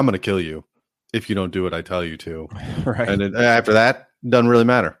 but I'm going to kill you if you don't do what I tell you to. Right. And after that, it doesn't really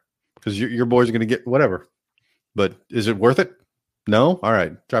matter because your boys are going to get whatever. But is it worth it? No? All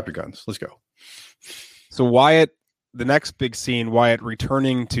right. Drop your guns. Let's go. So Wyatt, the next big scene, Wyatt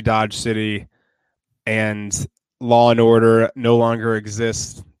returning to Dodge City and Law and Order no longer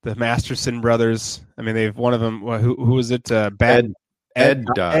exists. The Masterson brothers, I mean, they've one of them, who was it? Ed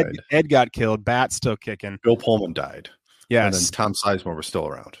died. Ed got killed. Bat's still kicking. Bill Pullman died. Yes. And then Tom Sizemore was still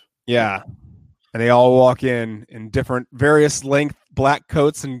around. Yeah. And they all walk in different, various length black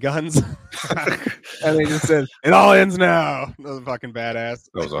coats and guns. And they just said, it all ends now. That was fucking badass.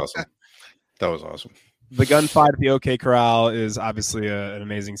 That was awesome. That was awesome. The gunfight at the OK Corral is obviously an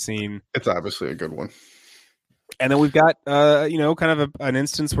amazing scene. It's obviously a good one. And then we've got, kind of an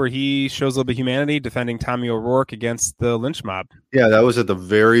instance where he shows a little bit of humanity defending Tommy O'Rourke against the lynch mob. Yeah, that was at the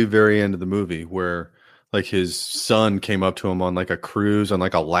very, very end of the movie where like his son came up to him on like a cruise on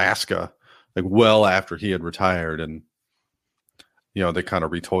like Alaska, like well after he had retired. And, they kind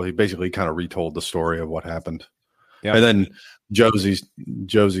of basically retold the story of what happened. Yeah. And then Josie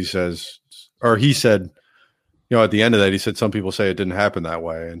says, or he said, at the end of that, he said, some people say it didn't happen that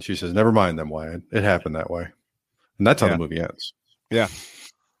way. And she says, never mind them, Wyatt. It happened that way. And that's how the movie ends. Yeah.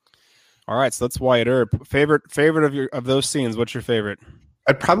 All right. So that's Wyatt Earp. Favorite of those scenes. What's your favorite?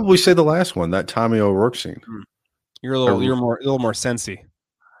 I'd probably say the last one, that Tommy O'Rourke scene. You're a little more sensy.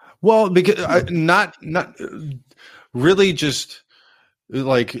 Well, because not really just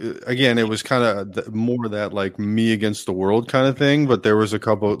like, again, it was kind of more that like me against the world kind of thing. But there was a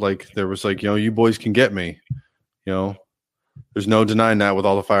couple you boys can get me, there's no denying that with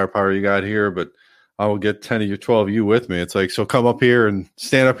all the firepower you got here, but I will get 10 of you, 12 of you with me. It's like, so come up here and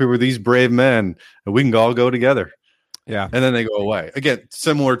stand up here with these brave men and we can all go together. Yeah. And then they go away. Again,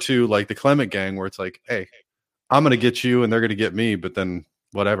 similar to like the Clement gang where it's like, hey, I'm going to get you and they're going to get me. But then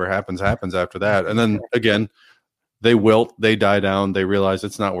whatever happens after that. And then again, they wilt, they die down. They realize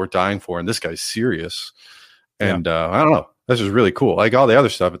it's not worth dying for. And this guy's serious. And I don't know. This is really cool. Like all the other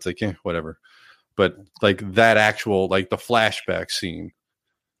stuff, it's like, whatever. But like that actual, like the flashback scene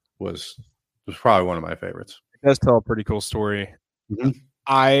was probably one of my favorites. It does tell a pretty cool story. Mm-hmm.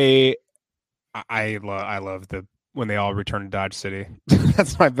 I love when they all return to Dodge City.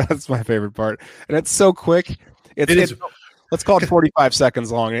 that's my favorite part, and it's so quick. It's let's call it 45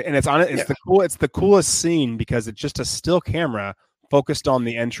 seconds long, and it's the coolest scene because it's just a still camera focused on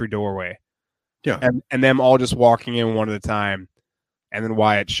the entry doorway. Yeah, and them all just walking in one at a time, and then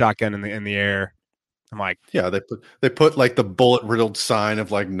Wyatt shotgun in the air. I'm like, yeah, they put like the bullet riddled sign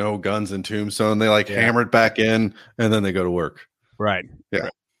of like no guns in Tombstone. They hammer it back in, and then they go to work. Right. Yeah.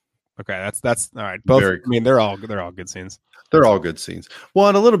 Okay. That's all right. Both. I mean, they're all good scenes. They're all good scenes. Well,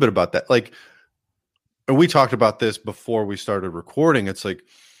 and a little bit about that, like, and we talked about this before we started recording. It's like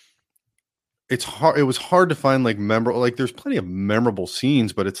it's hard. It was hard to find like memorable. Like, there's plenty of memorable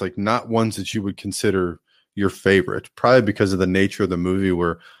scenes, but it's like not ones that you would consider your favorite. Probably because of the nature of the movie,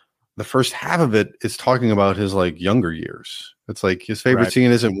 where the first half of it is talking about his like younger years. It's like his favorite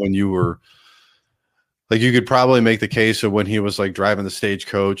scene isn't when you were like, you could probably make the case of when he was like driving the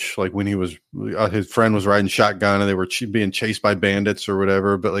stagecoach, like when he was, his friend was riding shotgun and they were being chased by bandits or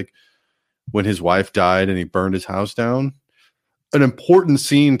whatever. But like when his wife died and he burned his house down, an important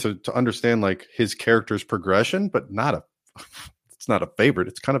scene to understand like his character's progression, but it's not a favorite.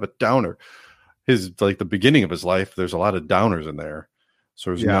 It's kind of a downer. His, like the beginning of his life, there's a lot of downers in there. So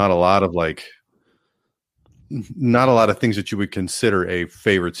there's not a lot of things that you would consider a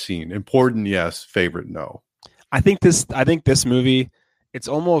favorite scene. Important, yes. Favorite, no. I think this movie, it's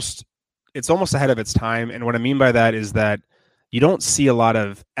almost ahead of its time. And what I mean by that is that you don't see a lot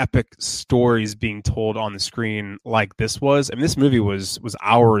of epic stories being told on the screen like this was. I mean, this movie was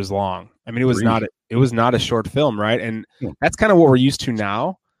hours long. I mean, it was not a short film, right? And that's kind of what we're used to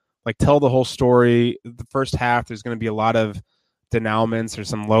now. Like, tell the whole story. The first half, there's going to be a lot of denouements or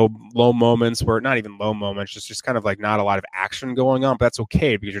some low moments where, not even low moments, just kind of like not a lot of action going on. But that's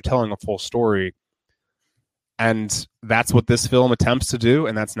okay because you're telling a full story. And that's what this film attempts to do,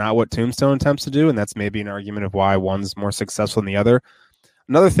 and that's not what Tombstone attempts to do, and that's maybe an argument of why one's more successful than the other.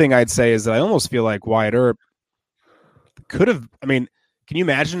 Another thing I'd say is that I almost feel like Wyatt Earp could have. I mean, can you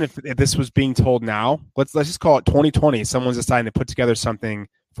imagine if this was being told now? Let's just call it 2020. Someone's deciding to put together something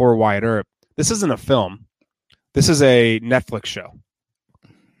for Wyatt Earp. This isn't a film. This is a Netflix show.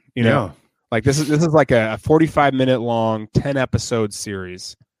 You know, like this is like a 45-minute long 10-episode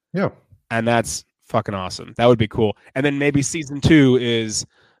series. Yeah, and that's fucking awesome. That would be cool. And then maybe season 2 is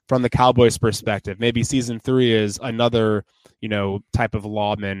from the Cowboys' perspective. Maybe season 3 is another, type of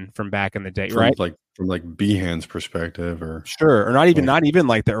lawman from back in the day, right? From Behan's perspective, or sure, or not even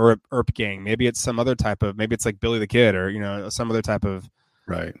like the Earp gang. Maybe it's some other type of. Maybe it's like Billy the Kid, or some other type of.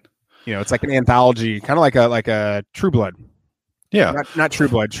 Right. It's like an anthology, kind of like a True Blood. Yeah. Not True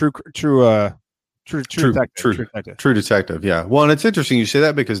Blood. True Detective. Yeah. Well, and it's interesting you say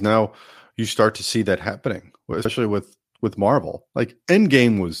that because now you start to see that happening, especially with Marvel. Like,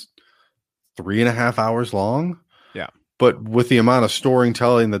 Endgame was 3.5 hours long. Yeah. But with the amount of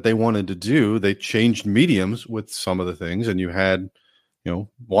storytelling that they wanted to do, they changed mediums with some of the things. And you had,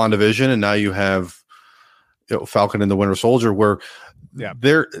 WandaVision, and now you have Falcon and the Winter Soldier, where they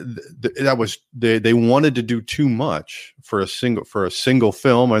wanted to do too much for a single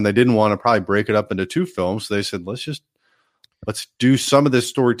film, and they didn't want to probably break it up into 2 films. So they said, let's do some of this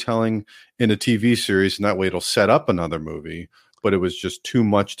storytelling in a TV series, and that way it'll set up another movie. But it was just too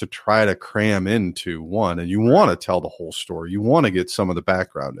much to try to cram into one. And you want to tell the whole story. You want to get some of the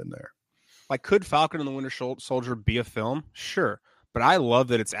background in there. Like, could Falcon and the Winter Soldier be a film? Sure. But I love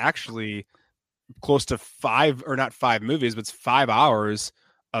that it's actually close to 5, or not 5 movies, but it's 5 hours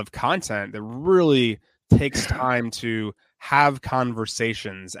of content that really takes time to have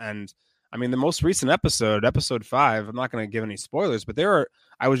conversations. And I mean, the most recent episode 5, I'm not going to give any spoilers, but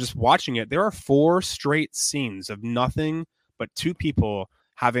I was just watching it. There are 4 straight scenes of nothing but 2 people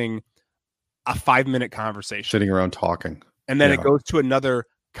having a 5-minute conversation, sitting around talking. And then it goes to another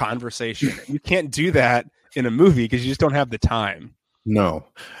conversation. You can't do that in a movie because you just don't have the time. No.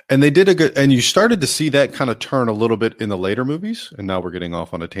 And they did and you started to see that kind of turn a little bit in the later movies. And now we're getting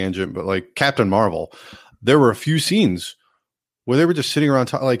off on a tangent, but like Captain Marvel, there were a few scenes where they were just sitting around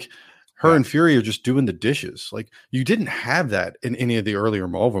talking, like her and Fury are just doing the dishes. Like, you didn't have that in any of the earlier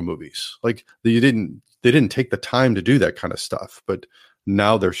Marvel movies. Like, they didn't take the time to do that kind of stuff. But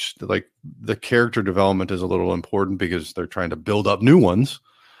now there's like the character development is a little important because they're trying to build up new ones.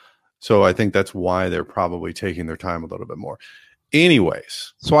 So I think that's why they're probably taking their time a little bit more.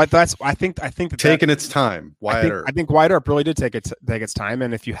 Anyways, so I think taking its time. I think Wyatt Earp really did take its time,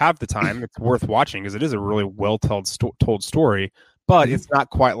 and if you have the time, it's worth watching because it is a really well told story. But it's not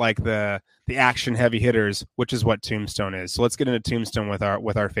quite like the action heavy hitters, which is what Tombstone is. So let's get into Tombstone with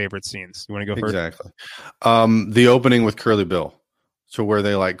our favorite scenes. You want to go first? Exactly. The opening with Curly Bill, so where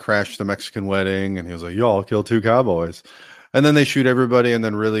they like crashed the Mexican wedding, and he was like, "Y'all killed 2 cowboys," and then they shoot everybody, and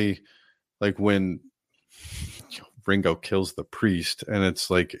then really, like when Ringo kills the priest, and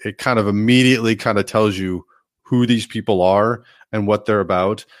it's like it kind of immediately kind of tells you who these people are and what they're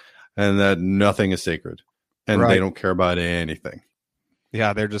about, and that nothing is sacred, and they don't care about anything.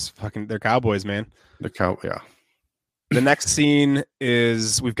 Yeah, they're just they're cowboys, man. Yeah. The next scene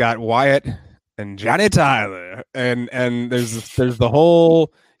is we've got Wyatt and Johnny Tyler, and there's the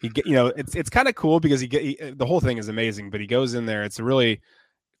whole it's kind of cool because the whole thing is amazing, but he goes in there. It's really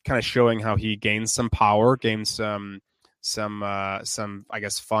kind of showing how he gains some power, gains some I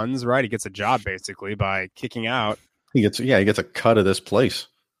guess funds, right? He gets a job basically by kicking out. He gets a cut of this place.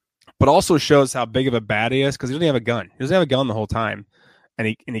 But also shows how big of a bad he is because he doesn't have a gun. He doesn't have a gun the whole time. And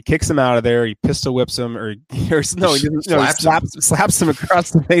he kicks him out of there. He pistol whips him, or no, he didn't. Slaps him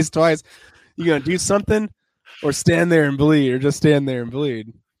across the face twice. You gonna do something, or stand there and bleed, or just stand there and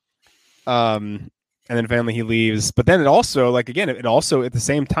bleed. And then finally he leaves. But then it also, like again, it also at the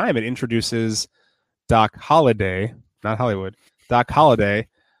same time it introduces Doc Holliday, not Hollywood, Doc Holliday,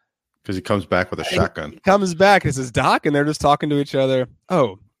 because he comes back with a shotgun. He comes back and says, "Doc," and they're just talking to each other.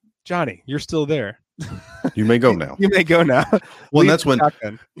 Oh, Johnny, you're still there. You may go now. You may go now. Well, and that's when,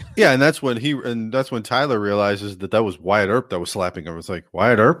 and that's when Tyler realizes that was Wyatt Earp that was slapping him. It's like,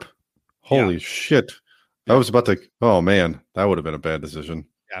 Wyatt Earp? Holy shit! I was about to. Oh man, that would have been a bad decision.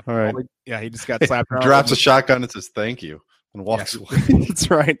 Yeah. All right. Yeah, he just got slapped. Drops a shotgun and says, "Thank you." and walks away. That's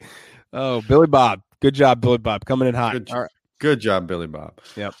right. Oh, Billy Bob. Good job, Billy Bob. Coming in hot. Good job, Billy Bob.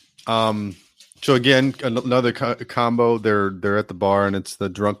 Yep. So again, another combo. They're at the bar, and it's the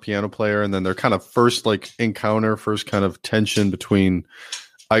drunk piano player, and then their kind of first encounter, first kind of tension between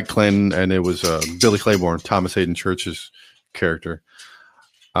Ike Clanton and it was Billy Claiborne, Thomas Hayden Church's character.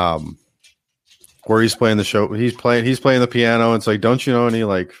 Where he's playing the show, he's playing the piano. And it's like, don't you know any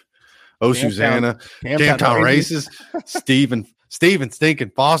Susanna, Camtown Races, Stephen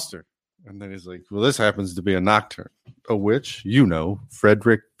Stinkin' Foster. And then he's like, well, this happens to be a nocturne. A which,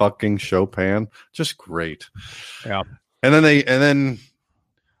 Frederick fucking Chopin. Just great. Yeah. And then I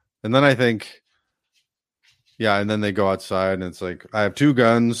think, and then they go outside and it's like, I have 2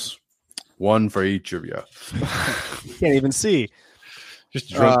 guns, 1 for each of you. You can't even see.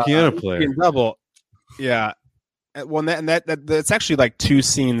 Just a drunk piano player. Double. Yeah. Well, that's actually like 2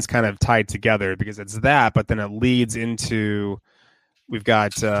 scenes kind of tied together because it's that, but then it leads into, we've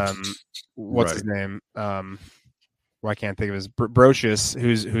got, what's his name? I can't think of his Brocious,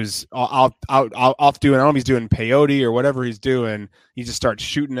 who's off doing, I don't know if he's doing peyote or whatever he's doing. He just starts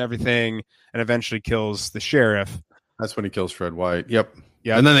shooting everything and eventually kills the sheriff. That's when he kills Fred White. Yep.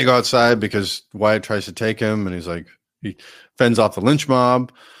 And then they go outside because Wyatt tries to take him and he's like, he fends off the lynch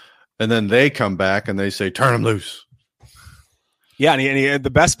mob. And then they come back and they say, turn him loose. Yeah. And the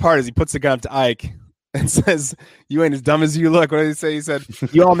best part is he puts the gun up to Ike and says, you ain't as dumb as you look. What did he say? He said,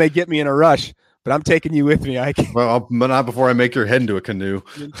 you all may get me in a rush, but I'm taking you with me, Ike. Well, not before I make your head into a canoe.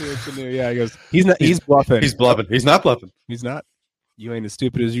 Yeah. He goes, he's bluffing. He's bluffing. He's not bluffing. He's not. You ain't as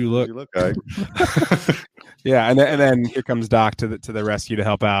stupid as you look. Ike. Yeah. And then here comes Doc to the rescue to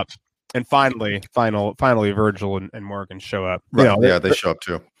help out. And finally, Virgil and Morgan show up. Right. They show up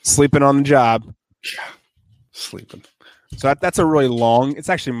too. Sleeping on the job. Yeah. Sleeping. So that's a really long. It's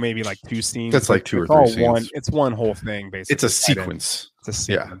actually maybe like 2 scenes. That's like 2 or 3 scenes. It's one whole thing basically. It's a sequence.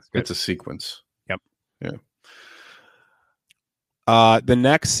 Yeah, it's a sequence. Yep. Yeah. The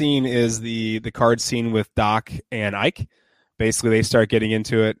next scene is the card scene with Doc and Ike. Basically, they start getting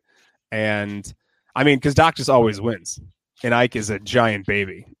into it, and I mean, because Doc just always wins, and Ike is a giant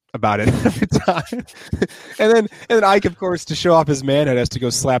baby about it every time. and then Ike, of course, to show off his manhood, has to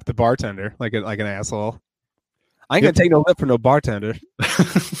go slap the bartender like an asshole. I ain't gonna take no lip for no bartender.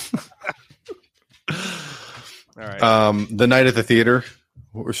 All right. The night at the theater,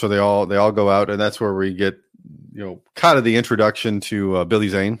 so they all go out, and that's where we get kind of the introduction to Billy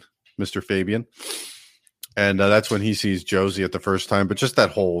Zane, Mr. Fabian, and that's when he sees Josie at the first time. But just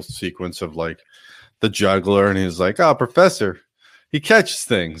that whole sequence of like the juggler, and he's like, "Oh, Professor, he catches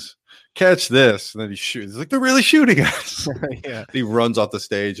things. Catch this," and then he shoots. He's like, "They're really shooting us." Yeah. He runs off the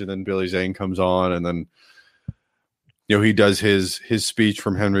stage, and then Billy Zane comes on, and then he does his speech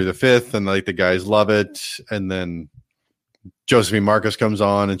from Henry V, and like the guys love it. And then Josephine Marcus comes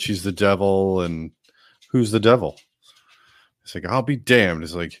on, and she's the devil. And who's the devil? It's like, I'll be damned.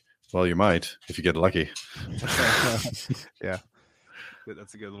 It's like, well, you might if you get lucky. Yeah,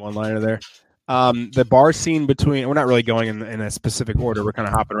 that's a good one-liner there. The bar scene between, we're not really going in a specific order. We're kind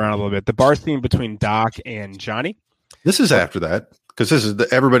of hopping around a little bit. The bar scene between Doc and Johnny. This is after that because this is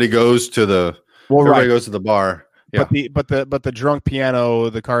everybody goes to the goes to the bar. Yeah. But the drunk piano,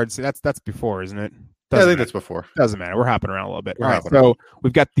 the cards, that's before, isn't it? I think that's before. Doesn't matter. We're hopping around a little bit. All right. So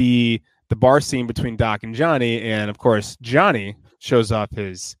we've got the bar scene between Doc and Johnny, and of course Johnny shows off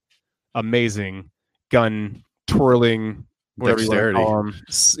his amazing gun twirling, whatever dexterity. You want to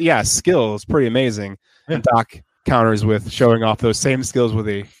call them. Yeah, skills, pretty amazing. Yeah. And Doc counters with showing off those same skills with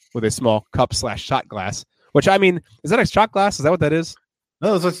a small cup/shot glass. Which, I mean, is that a shot glass? Is that what that is?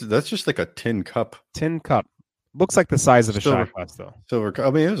 No, that's just like a tin cup. Tin cup. Looks like the size of a shot glass, though. Silver.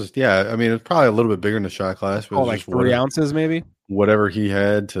 I mean, it's probably a little bit bigger than a shot glass. But like 3 ounces, maybe. Whatever he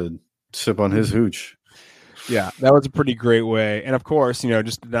had to sip on his hooch. Yeah, that was a pretty great way. And of course,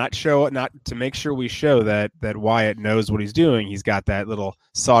 just not to make sure we show that Wyatt knows what he's doing. He's got that little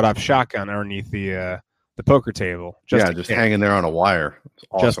sawed-off shotgun underneath the poker table. Just hanging there on a wire.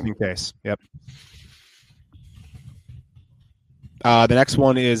 Awesome. Just in case. Yep. The next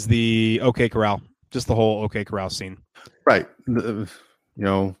one is the OK Corral. Just the whole OK Corral scene. Right.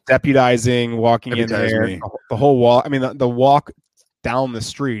 Deputizing, walking in there. The whole walk. I mean, the walk down the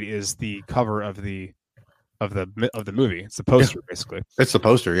street is the cover of the movie. It's the poster, basically. It's the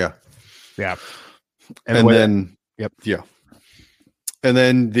poster, yeah. Yeah. And then yep. Yeah. And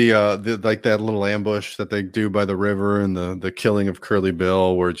then the like that little ambush that they do by the river and the killing of Curly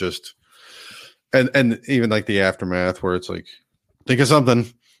Bill were just and even like the aftermath where it's like, think of something.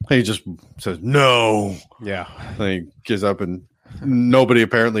 He just says no. Yeah. And he gives up, and nobody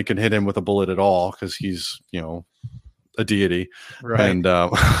apparently can hit him with a bullet at all because he's a deity, right? And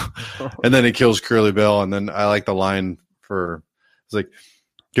and then he kills Curly Bill, and then I like the line for it's like,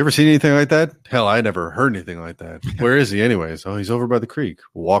 "You ever seen anything like that? Hell, I never heard anything like that. Where is he, anyways? Oh, he's over by the creek,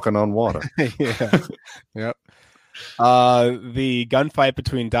 walking on water." Yeah, yep. The gunfight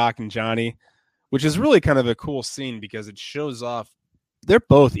between Doc and Johnny, which is really kind of a cool scene because it shows off they're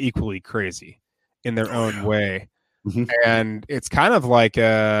both equally crazy in their own way. Mm-hmm. And it's kind of like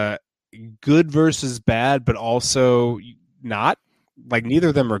a good versus bad, but also not. Like neither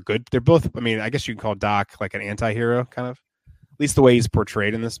of them are good. They're both, I mean, I guess you can call Doc like an anti-hero, kind of. At least the way he's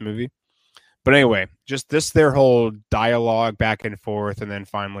portrayed in this movie. But anyway, just their whole dialogue back and forth, and then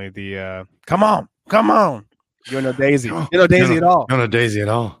finally the come on. You're no Daisy. You're no Daisy at all. You're no Daisy at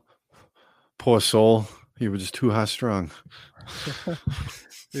all. Poor soul. He was just too high strung.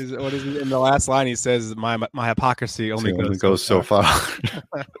 What is it? In the last line, he says, "My hypocrisy only goes so far."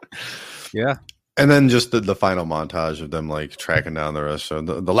 Yeah. And then just the final montage of them like tracking down the rest of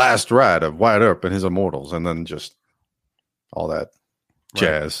the last ride of Wyatt Earp and his immortals, and then just all that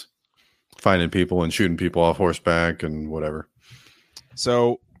jazz, finding people and shooting people off horseback and whatever.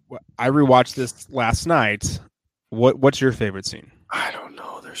 So I rewatched this last night. What's your favorite scene? I don't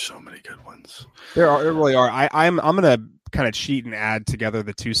know. There's so many good ones. There really are. I'm gonna kind of cheat and add together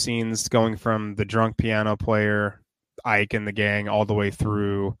the two scenes, going from the drunk piano player, Ike and the gang, all the way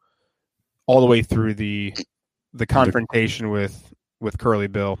through the confrontation with Curly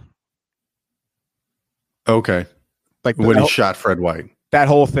Bill. Okay, like when he shot Fred White. That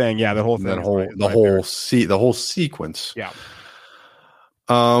whole thing, yeah, the whole thing, the whole sequence. Yeah.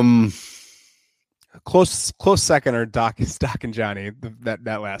 Close second are Doc and Johnny.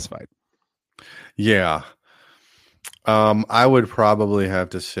 That last fight. Yeah. I would probably have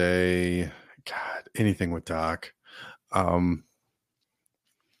to say, God, anything with Doc. I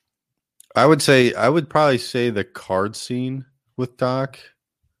would probably say the card scene with Doc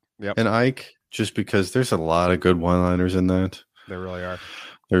and Ike, just because there's a lot of good one-liners in that. There really are.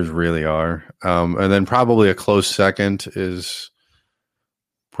 There really are. And then probably a close second is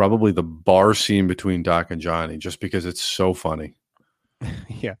probably the bar scene between Doc and Johnny, just because it's so funny.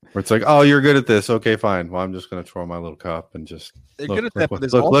 Yeah. Where it's like, oh, you're good at this. Okay, fine. Well, I'm just going to throw my little cup and just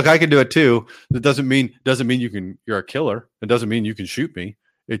look, I can do it too. That doesn't mean you're a killer. It doesn't mean you can shoot me.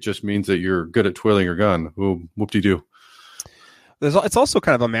 It just means that you're good at twirling your gun. Ooh, whoop-de-doo. It's also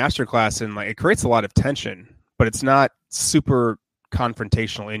kind of a masterclass in, like, it creates a lot of tension, but it's not super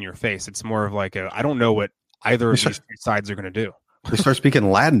confrontational in your face. It's more of like I don't know what either of these two sides are going to do. They start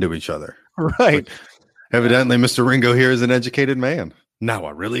speaking Latin to each other. Right. Like, evidently, Mr. Ringo here is an educated man. Now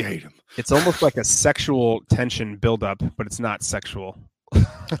I really hate him. It's almost like a sexual tension buildup, but it's not sexual.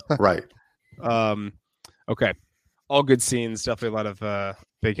 Right. Okay. All good scenes. Definitely a lot of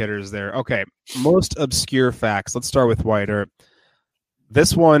big hitters there. Okay. Most obscure facts. Let's start with Wyatt Earp.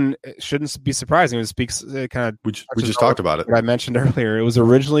 This one shouldn't be surprising. It speaks kind of. We just talked about it. What I mentioned earlier. It was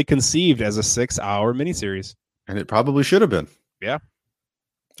originally conceived as a 6-hour miniseries, and it probably should have been. Yeah,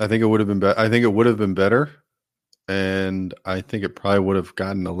 I think it would have been. I think it would have been better, and I think it probably would have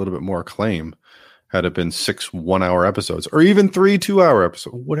gotten a little bit more acclaim had it been 6 1-hour episodes, or even 3 2-hour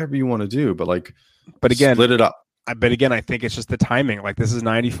episodes, whatever you want to do. But again, split it up. But again, I think it's just the timing. Like, this is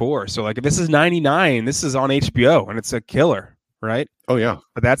 94, so like if this is 99, this is on HBO, and it's a killer. Right? Oh yeah.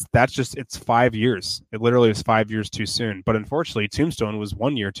 But that's just, it's 5 years. It literally was 5 years too soon. But unfortunately, Tombstone was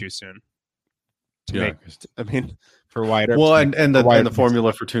 1 year too soon to make. I mean, for Wyatt Earp. Well, and the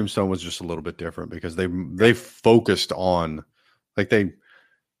formula for Tombstone was just a little bit different because they focused on, like, the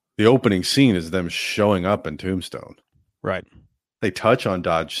opening scene is them showing up in Tombstone. Right. They touch on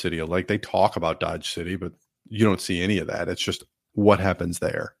Dodge City, like they talk about Dodge City, but you don't see any of that. It's just what happens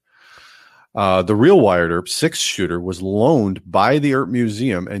there. The real Wyatt Earp 6-shooter was loaned by the Earp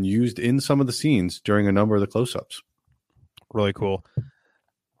Museum and used in some of the scenes during a number of the close-ups. Really cool.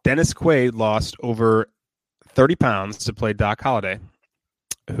 Dennis Quaid lost over 30 pounds to play Doc Holliday,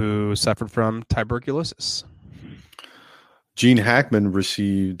 who suffered from tuberculosis. Gene Hackman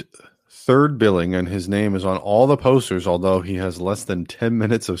received 3rd billing, and his name is on all the posters, although he has less than 10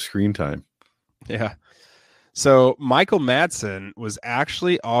 minutes of screen time. Yeah. So Michael Madsen was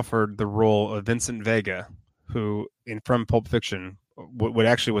actually offered the role of Vincent Vega, who from Pulp Fiction, what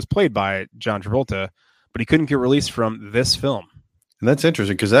actually was played by John Travolta, but he couldn't get released from this film. And that's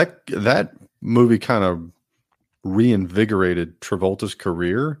interesting because that movie kind of reinvigorated Travolta's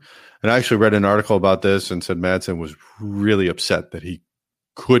career. And I actually read an article about this and said Madsen was really upset that he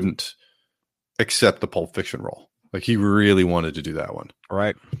couldn't accept the Pulp Fiction role. Like, he really wanted to do that one.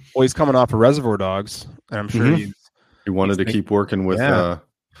 Right. Well, he's coming off of Reservoir Dogs, and I'm sure he wanted to keep working with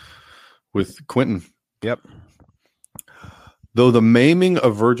Quentin. Yep. Though the maiming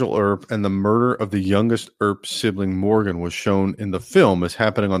of Virgil Earp and the murder of the youngest Earp sibling Morgan was shown in the film as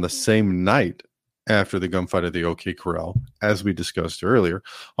happening on the same night after the gunfight at the OK Corral, as we discussed earlier,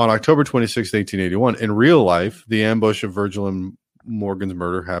 on October 26, 1881, in real life, the ambush of Virgil and Morgan's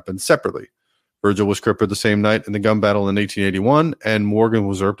murder happened separately. Virgil was crippled the same night in the gun battle in 1881, and Morgan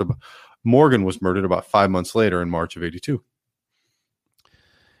was murdered about 5 months later in March of 82.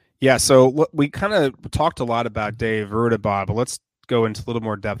 Yeah, so we kind of talked a lot about Dave Rudabaugh, but let's go into a little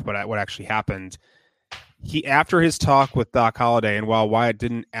more depth about what actually happened. After his talk with Doc Holliday, and while Wyatt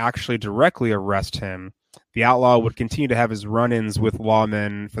didn't actually directly arrest him, the outlaw would continue to have his run-ins with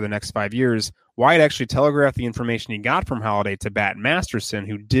lawmen for the next 5 years. Wyatt actually telegraphed the information he got from Holliday to Bat Masterson,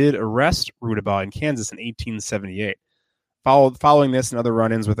 who did arrest Rudabaugh in Kansas in 1878. Following this and other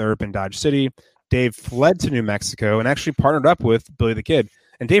run-ins with Earp in Dodge City, Dave fled to New Mexico and actually partnered up with Billy the Kid.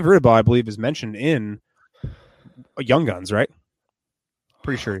 And Dave Rudabaugh, I believe, is mentioned in Young Guns, right?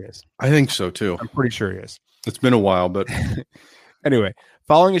 Pretty sure he is. I think so, too. I'm pretty sure he is. It's been a while, but... Anyway,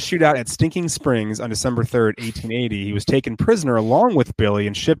 following a shootout at Stinking Springs on December 3rd, 1880, he was taken prisoner along with Billy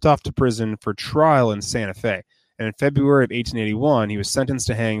and shipped off to prison for trial in Santa Fe. And in February of 1881, he was sentenced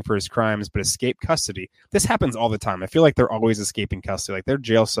to hang for his crimes but escaped custody. This happens all the time. I feel like they're always escaping custody. Like, their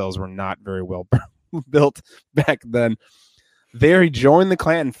jail cells were not very well built back then. There, he joined the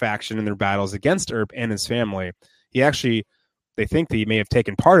Clanton faction in their battles against Earp and his family. They think that he may have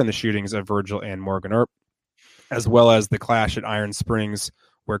taken part in the shootings of Virgil and Morgan Earp, as well as the clash at Iron Springs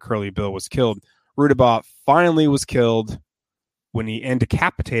where Curly Bill was killed. Rudabaugh finally was killed and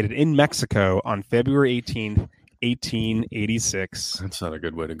decapitated in Mexico on February 18th, 1886. That's not a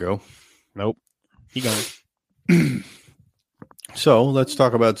good way to go. Nope. He gone. So let's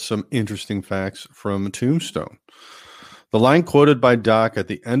talk about some interesting facts from Tombstone. The line quoted by Doc at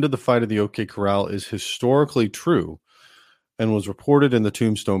the end of the fight of the OK Corral is historically true and was reported in the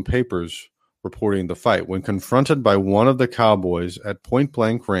Tombstone papers reporting the fight. When confronted by one of the cowboys at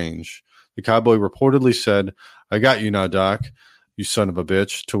point-blank range, the cowboy reportedly said, "I got you now, Doc, you son of a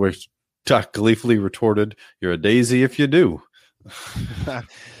bitch," to which Doc gleefully retorted, "You're a daisy if you do."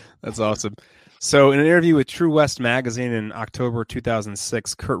 That's awesome. So in an interview with True West magazine in October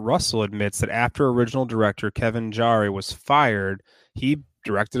 2006, Kurt Russell admits that after original director Kevin Jarre was fired, he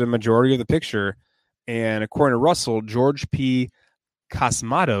directed a majority of the picture. And according to Russell, George P.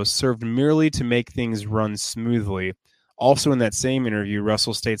 Cosmatos served merely to make things run smoothly. Also in that same interview,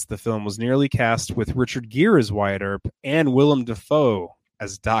 Russell states the film was nearly cast with Richard Gere as Wyatt Earp and Willem Dafoe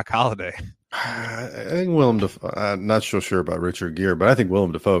as Doc Holliday. I think Willem Dafoe, I'm not so sure about Richard Gere, but I think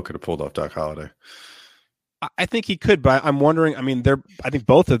Willem Dafoe could have pulled off Doc Holliday. I think he could, but I'm wondering, I mean, I think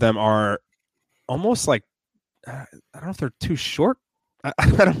both of them are almost like, I don't know if they're too short. I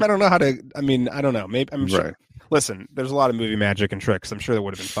don't know how to, I mean, I don't know. Maybe I'm sure. Right. Listen, there's a lot of movie magic and tricks. I'm sure that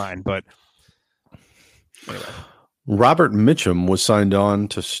would have been fine, but anyway. Robert Mitchum was signed on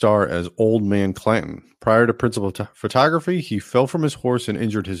to star as Old Man Clanton. Prior to principal photography, he fell from his horse and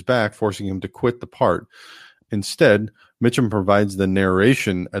injured his back, forcing him to quit the part. Instead, Mitchum provides the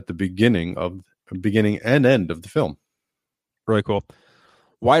narration at the beginning and end of the film. Really cool.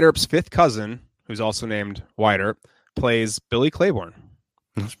 Wyatt Earp's fifth cousin, who's also named Wyatt Earp, plays Billy Claiborne.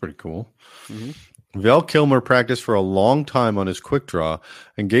 That's pretty cool. Mm-hmm. Val Kilmer practiced for a long time on his quick draw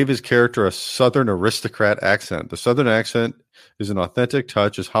and gave his character a Southern aristocrat accent. The Southern accent is an authentic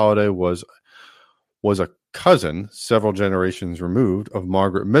touch, as Holliday was a cousin, several generations removed, of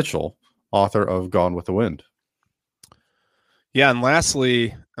Margaret Mitchell, author of Gone with the Wind. Yeah, and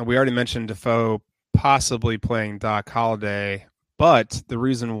lastly, we already mentioned Dafoe possibly playing Doc Holliday, but the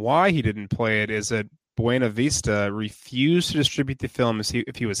reason why he didn't play it is that Buena Vista refused to distribute the film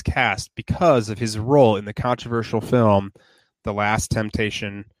if he was cast because of his role in the controversial film The Last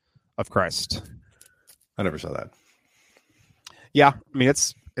Temptation of Christ. I never saw that. Yeah, I mean,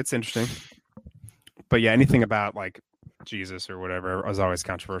 it's interesting. But yeah, anything about like Jesus or whatever is always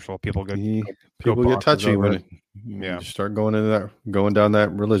controversial. People get touchy when you start going down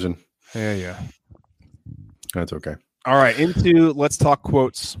that religion. Yeah. That's okay. All right, let's talk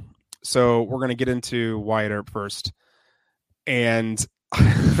quotes. So we're going to get into Wyatt Earp first. And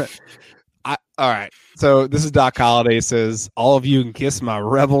all right. So this is Doc Holliday says, "All of you can kiss my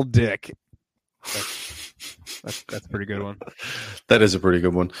rebel dick." That's a pretty good one. That is a pretty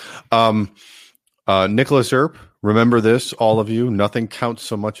good one. Nicholas Earp, remember this, all of you. Nothing counts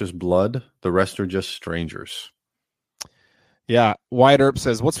so much as blood. The rest are just strangers. Yeah. Wyatt Earp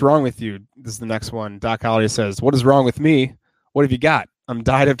says, "What's wrong with you?" This is the next one. Doc Holliday says, "What is wrong with me? What have you got? I'm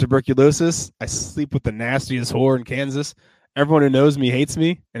died of tuberculosis. I sleep with the nastiest whore in Kansas. Everyone who knows me hates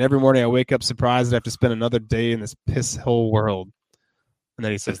me, and every morning I wake up surprised I have to spend another day in this piss hole world. And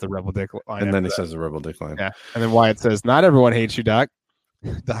then he says the Rebel Dick line. And then he says the Rebel Dick line. Yeah. And then Wyatt says, not everyone hates you, Doc.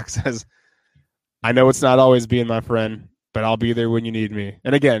 Doc says, I know it's not always being my friend, but I'll be there when you need me.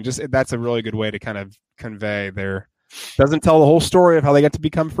 And again, just that's a really good way to kind of convey their doesn't tell the whole story of how they got to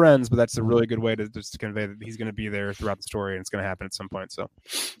become friends, but that's a really good way to just convey that he's going to be there throughout the story and it's going to happen at some point. So,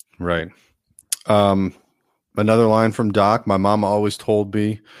 right. Another line from Doc. My mom always told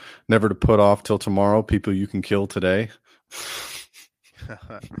me never to put off till tomorrow people you can kill today.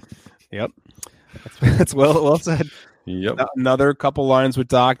 Yep. That's well said. Yep. Another couple lines with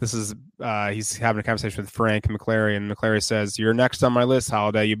Doc. This is he's having a conversation with Frank McClary, and McClary says, "You're next on my list,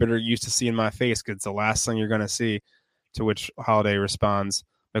 Holiday. You better used to seeing my face because it's the last thing you're going to see." To which Holiday responds,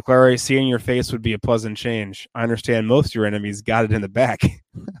 "McClary, seeing your face would be a pleasant change. I understand most of your enemies got it in the back."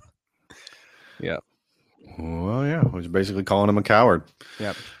 Yeah. Well, yeah, I was basically calling him a coward.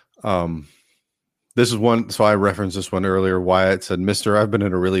 Yep. This is one, so I referenced this one earlier. Wyatt said, "Mister, I've been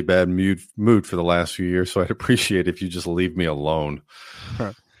in a really bad mood for the last few years, so I'd appreciate if you just leave me alone."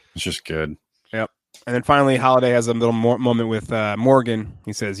 Huh. It's just good. Yep. And then finally, Holiday has a little moment with Morgan.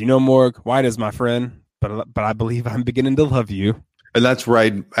 He says, Morg, Wyatt is my friend, but I believe I'm beginning to love you." And that's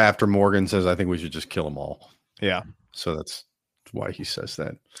right after Morgan says, "I think we should just kill them all." Yeah. So that's why he says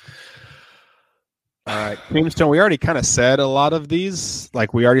that. All right. Tombstone, we already kind of said a lot of these.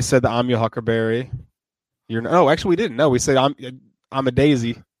 Like we already said I'm your Huckleberry. Actually we didn't. No, we said I'm a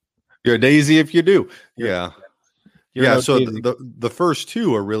daisy. You're a daisy if you do. Yeah. You're so daisy. the first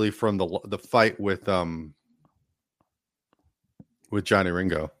two are really from the fight with Johnny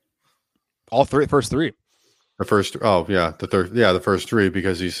Ringo. First three. The first three,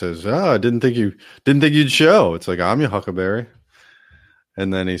 because he says, "Oh, I didn't think you'd show." It's like, "I'm your Huckleberry."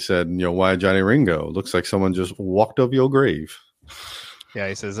 And then he said, "Why Johnny Ringo? Looks like someone just walked over your grave." Yeah,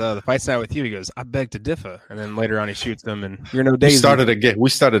 he says, "The fight's not with you." He goes, "I beg to differ." And then later on, he shoots them, and you're no daisy. We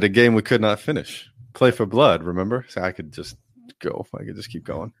started a game we could not finish. Play for blood, remember? So I could just go. I could just keep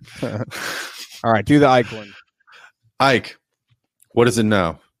going. All right, do the Ike one. Ike, what is it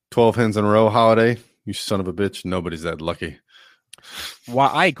now? 12 hands in a row, Holiday? You son of a bitch. Nobody's that lucky. Why,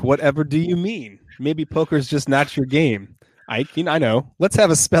 Ike, whatever do you mean? Maybe poker's just not your game. Ike, I know. Let's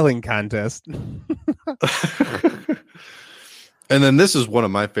have a spelling contest. And then this is one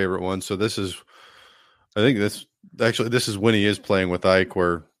of my favorite ones. So this is when he is playing with Ike,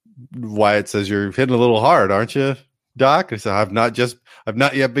 where Wyatt says, "You're hitting a little hard, aren't you, Doc?" I said, I've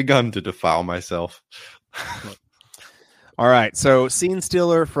not yet begun to defile myself." All right. So scene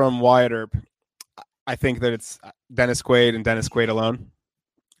stealer from Wyatt Earp. I think that it's Dennis Quaid and Dennis Quaid alone.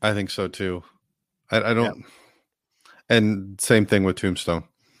 I think so too. I don't. Yeah. And same thing with Tombstone.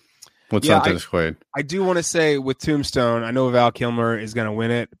 Not Dennis Quaid. I do want to say with Tombstone, I know Val Kilmer is going to win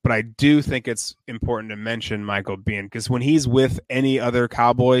it, but I do think it's important to mention Michael Biehn, because when he's with any other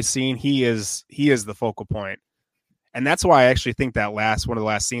cowboy scene, he is the focal point. And that's why I actually think that one of the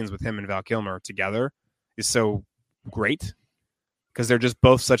last scenes with him and Val Kilmer together is so great, because they're just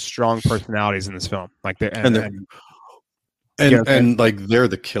both such strong personalities in this film. Like they're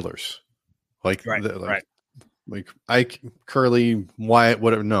the killers. Like, right. Like Ike, Curly, Wyatt,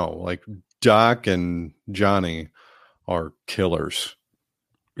 whatever. No, like Doc and Johnny are killers.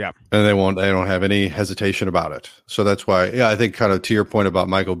 Yeah. And they don't have any hesitation about it. So that's why, I think kind of to your point about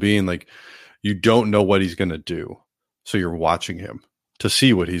Michael Biehn, like you don't know what he's going to do. So you're watching him to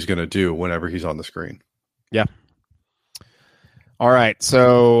see what he's going to do whenever he's on the screen. Yeah. All right.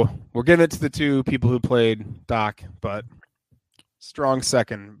 So we're giving it to the two people who played Doc, but strong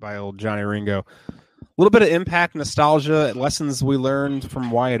second by old Johnny Ringo. A little bit of impact, nostalgia, lessons we learned from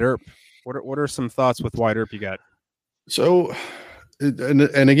Wyatt Earp. What are some thoughts with Wyatt Earp you got? So,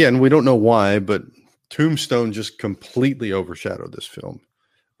 and again, we don't know why, but Tombstone just completely overshadowed this film.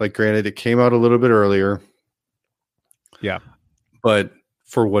 Like, granted, it came out a little bit earlier. Yeah. But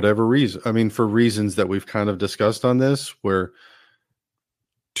for whatever reason, for reasons that we've kind of discussed on this, where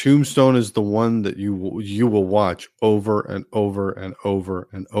Tombstone is the one that you will watch over and over and over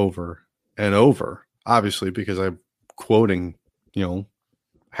and over and over. Obviously, because I'm quoting,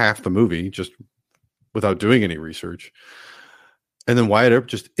 half the movie just without doing any research. And then Wyatt Earp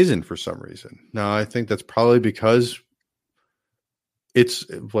just isn't for some reason. Now, I think that's probably because it's,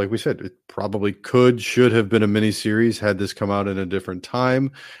 like we said, it probably should have been a miniseries had this come out in a different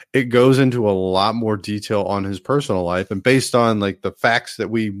time. It goes into a lot more detail on his personal life. And based on like the facts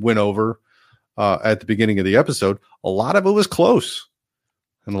that we went over at the beginning of the episode, a lot of it was close.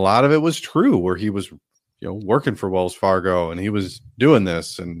 And a lot of it was true, where he was, working for Wells Fargo and he was doing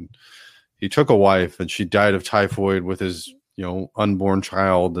this, and he took a wife and she died of typhoid with his unborn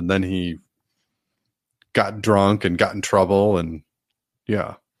child, and then he got drunk and got in trouble, and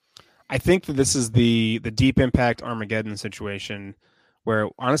yeah. I think that this is the Deep Impact Armageddon situation where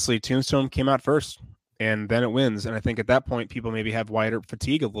honestly Tombstone came out first and then it wins. And I think at that point people maybe have Wyatt Earp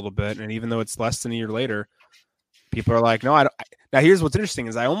fatigue a little bit. And even though it's less than a year later, people are like, no, I don't. Now here's what's interesting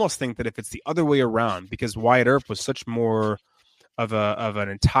is I almost think that if it's the other way around, because Wyatt Earp was such more of an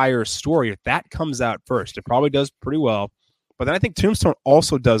entire story, if that comes out first, it probably does pretty well. But then I think Tombstone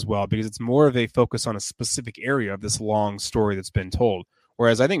also does well because it's more of a focus on a specific area of this long story that's been told.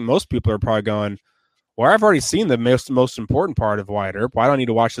 Whereas I think most people are probably going, well, I've already seen the most important part of Wyatt Earp. Why do I need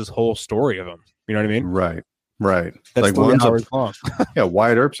to watch this whole story of him? You know what I mean? Right. That's like 3 hours long. Yeah,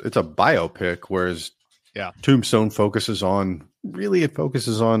 Wyatt Earp's, it's a biopic, whereas Tombstone focuses on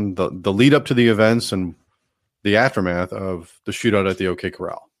the lead up to the events and the aftermath of the shootout at the OK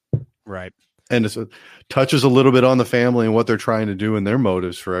Corral. Right. And it touches a little bit on the family and what they're trying to do and their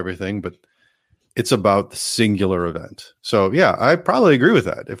motives for everything, but it's about the singular event. So yeah, I probably agree with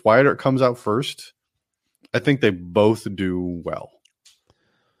that. If Wyatt Earp comes out first, I think they both do well.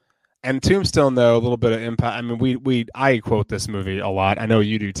 And Tombstone, though, a little bit of impact. I mean, I quote this movie a lot. I know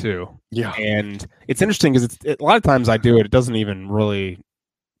you do too. Yeah. And it's interesting because a lot of times I do it. It doesn't even really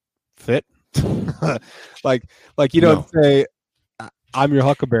fit. like you don't say, "I'm your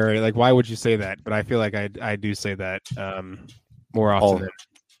Huckleberry." Like, why would you say that? But I feel like I do say that more often.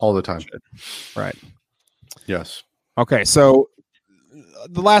 All the time. Right. Yes. Okay, so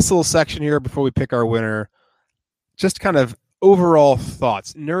the last little section here before we pick our winner, just kind of overall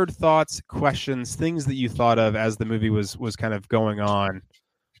thoughts, nerd thoughts, questions, things that you thought of as the movie was kind of going on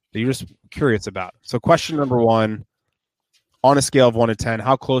that you're just curious about. So question number 1, on a scale of 1 to 10,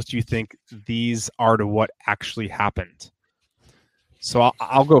 how close do you think these are to what actually happened? So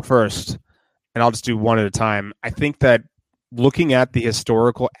I'll go first, and I'll just do one at a time. I think that looking at the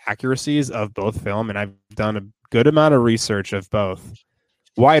historical accuracies of both film, and I've done a good amount of research of both,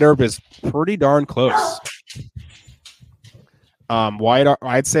 Wyatt Earp is pretty darn close. Wyatt Earp,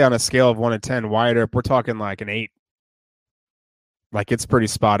 I'd say on a scale of 1 to 10, Wyatt Earp, we're talking like an 8. Like it's pretty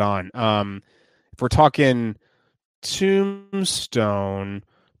spot on. If we're talking Tombstone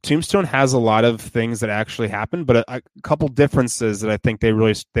has a lot of things that actually happened, but a couple differences that I think they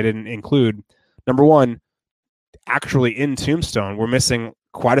didn't include. Number 1, actually in Tombstone, we're missing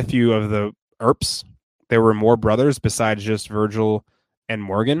quite a few of the Earps. There were more brothers besides just Virgil and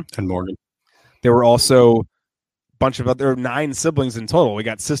Morgan. There were also a bunch of other 9 siblings in total. We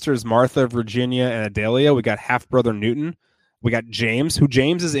got sisters Martha, Virginia, and Adelia. We got half brother Newton. We got James, who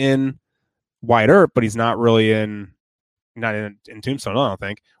James is in Wyatt Earp, but he's not really in Tombstone, I don't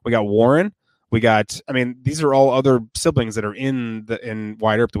think. We got Warren. These are all other siblings that are in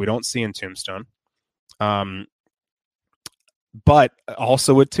Wyatt Earp that we don't see in Tombstone. But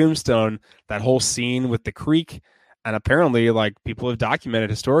also with Tombstone, that whole scene with the creek, and apparently, like, people have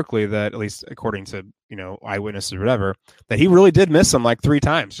documented historically that, at least according to eyewitnesses or whatever, that he really did miss him like 3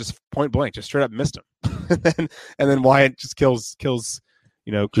 times, just point blank, just straight up missed him, and then Wyatt just kills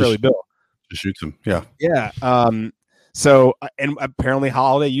Curly Bill, just shoots him. Yeah. So, and apparently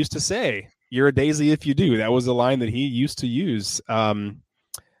Holiday used to say, "You're a daisy if you do." That was a line that he used to use.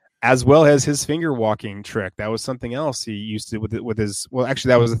 As well as his finger walking trick. That was something else he used to with his. Well, actually,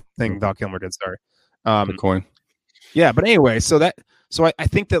 that was a thing Val Kilmer did. Sorry, the coin. Yeah, but anyway, so I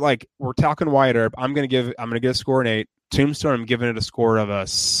think that, like, we're talking Wyatt Earp. I'm gonna give a score an 8. Tombstone, I'm giving it a score of a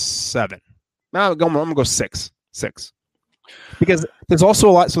 7. Now I'm gonna go 6, because there's also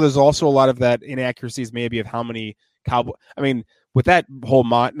a lot. So there's also a lot of that inaccuracies, maybe, of how many cowboy. I mean, with that whole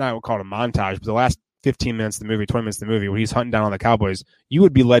not I would call it a montage, but the last 15 minutes of the movie, 20 minutes of the movie, when he's hunting down all the cowboys, you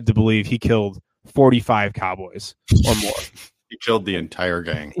would be led to believe he killed 45 cowboys or more. He killed the entire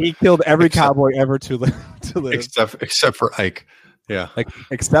gang. He killed every cowboy ever to live. Except for Ike. Yeah.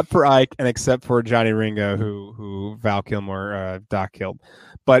 Except for Ike and except for Johnny Ringo, who Val Kilmer, Doc killed.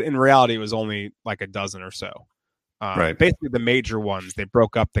 But in reality, it was only like a dozen or so. Right. Basically, the major ones, they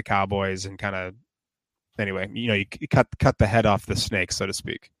broke up the cowboys and kind of, anyway, you cut the head off the snake, so to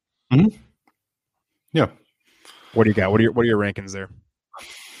speak. Mm-hmm. Yeah. What do you got? What are your rankings there?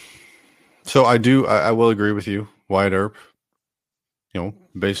 So I will agree with you. Wyatt Earp,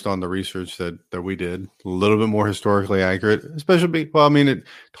 based on the research that we did, a little bit more historically accurate, especially, it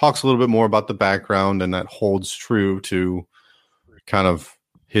talks a little bit more about the background, and that holds true to kind of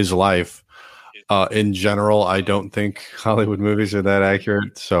his life. In general, I don't think Hollywood movies are that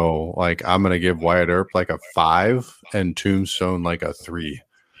accurate. So, like, I'm going to give Wyatt Earp like a 5 and Tombstone like a 3.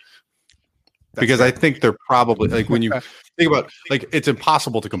 because fair. I think they're probably like when you think about like it's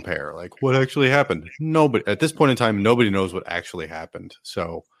impossible to compare like what actually happened. Nobody at this point in time, nobody knows what actually happened.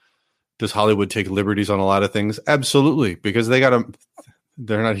 So does Hollywood take liberties on a lot of things? Absolutely, because they're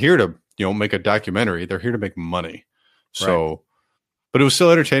not here to make a documentary. They're here to make money. So, right. But it was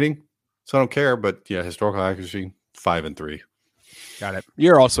still entertaining. So I don't care. But yeah, historical accuracy 5 and 3. Got it.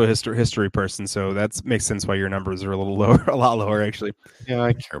 You're also a history person, so that makes sense why your numbers are a little lower, a lot lower actually. Yeah,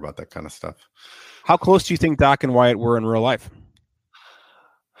 I care about that kind of stuff. How close do you think Doc and Wyatt were in real life?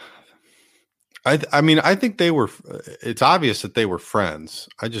 I mean, I think they were. It's obvious that they were friends.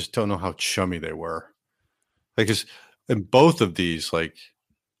 I just don't know how chummy they were. Like, in both of these, like,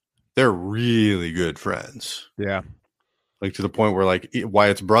 they're really good friends. Yeah. Like to the point where, like,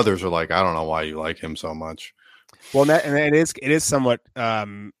 Wyatt's brothers are like, I don't know why you like him so much. Well, and it is somewhat.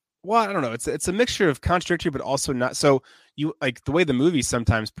 Well, I don't know. It's a mixture of contradictory, but also not. So you like the way the movie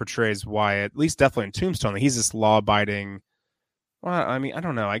sometimes portrays Wyatt, at least definitely in Tombstone. Like he's this law-abiding. Well, I mean, I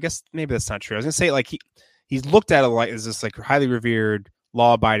don't know. I guess maybe that's not true. I was gonna say like he's looked at like as this like highly revered,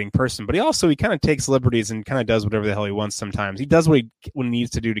 law-abiding person, but he kind of takes liberties and kind of does whatever the hell he wants. Sometimes he does what he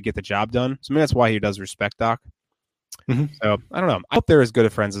needs to do to get the job done. So maybe that's why he does respect Doc. Mm-hmm. So I don't know. I hope they're as good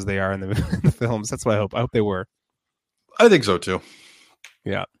of friends as they are in the films. That's what I hope. I hope they were. I think so too.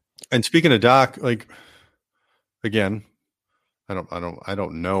 Yeah. And speaking of Doc, like again, I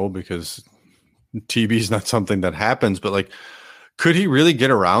don't know because TB is not something that happens, but like. Could he really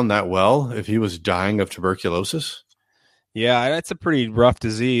get around that well if he was dying of tuberculosis? Yeah, that's a pretty rough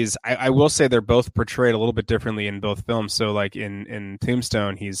disease. I will say they're both portrayed a little bit differently in both films. So, like in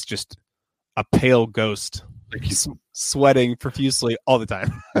Tombstone, he's just a pale ghost, like he's sweating profusely all the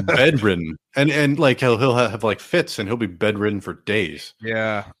time, bedridden, and like he'll have like fits, and he'll be bedridden for days.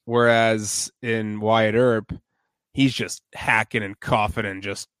 Yeah. Whereas in Wyatt Earp, he's just hacking and coughing and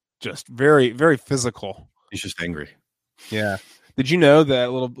just very very physical. He's just angry. Yeah. Did you know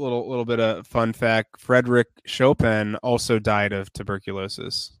that little bit of fun fact? Frederick Chopin also died of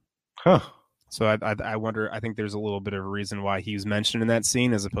tuberculosis. Huh. So I wonder. I think there's a little bit of a reason why he was mentioned in that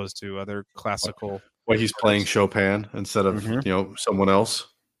scene as opposed to other classical. Why he's playing Chopin instead of someone else.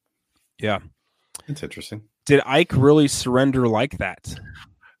 Yeah, it's interesting. Did Ike really surrender like that?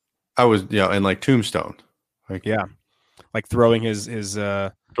 I was and like Tombstone, like throwing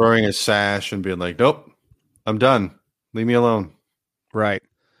his sash and being like, nope, I'm done. Leave me alone. Right.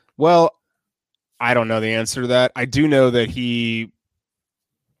 Well, I don't know the answer to that. I do know that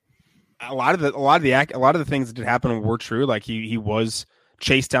a lot of the things that did happen were true. Like he was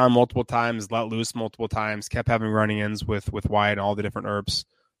chased down multiple times, let loose multiple times, kept having run-ins with Wyatt and all the different Earps.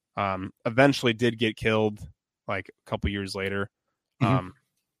 Eventually did get killed like a couple years later. Mm-hmm.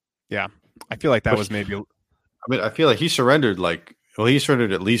 Yeah. I feel like that was maybe. I mean, I feel like he surrendered he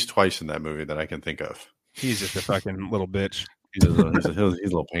surrendered at least twice in that movie that I can think of. He's just a fucking little bitch. He's a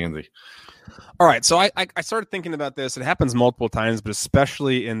little pansy. All right, so I started thinking about this. It happens multiple times, but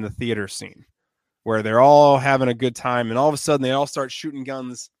especially in the theater scene where they're all having a good time, and all of a sudden they all start shooting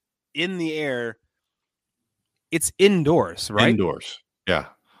guns in the air. It's indoors, right? Indoors, yeah.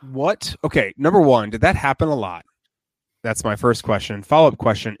 What? Okay, number one, did that happen a lot? That's my first question. Follow-up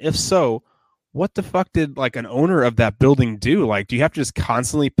question, if so, what the fuck did like an owner of that building do? Like, do you have to just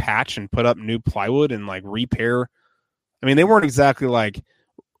constantly patch and put up new plywood and like repair? I mean, they weren't exactly like,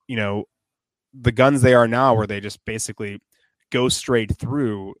 the guns they are now where they just basically go straight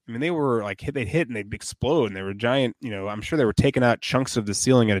through. I mean, they were like they'd hit and they'd explode and they were giant, I'm sure they were taking out chunks of the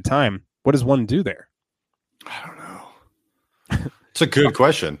ceiling at a time. What does one do there? I don't know. It's a good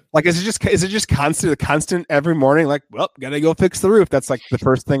question. Like, is it just constant every morning? Like, well, gotta go fix the roof. That's like the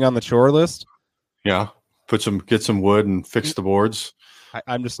first thing on the chore list. Yeah, get some wood and fix the boards.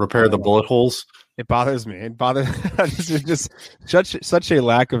 I'm just repair the bullet holes. It bothers me. It's just such a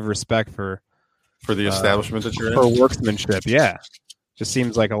lack of respect for the establishment that you're in. For workmanship. Yeah, just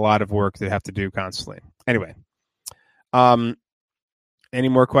seems like a lot of work they have to do constantly. Anyway, any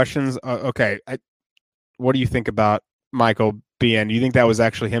more questions? Okay, what do you think about Michael Biehn? Do you think that was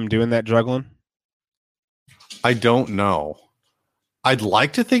actually him doing that juggling? I don't know. I'd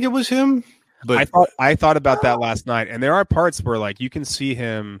like to think it was him. But I thought about that last night, and there are parts where like you can see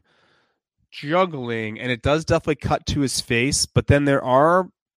him juggling, and it does definitely cut to his face. But then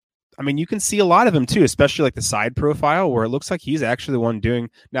you can see a lot of him too, especially like the side profile where it looks like he's actually the one doing.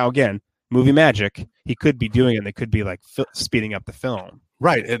 Now again, movie magic. He could be doing it, and they could be like speeding up the film.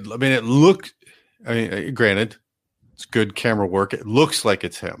 Right. It looked. Granted, it's good camera work. It looks like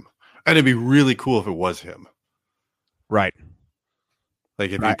it's him, and it'd be really cool if it was him. Right.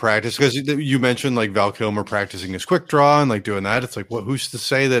 Like if you practice, because you mentioned like Val Kilmer practicing his quick draw and like doing that. It's like, who's to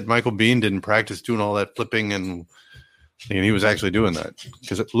say that Michael Biehn didn't practice doing all that flipping and he was actually doing that,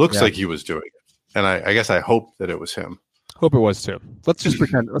 because it looks like he was doing it. And I guess I hope that it was him. Hope it was too. Let's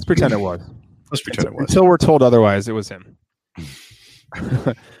pretend it was. Let's pretend it was. Until we're told otherwise, it was him.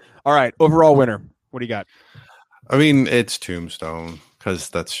 All right. Overall winner. What do you got? I mean, it's Tombstone, because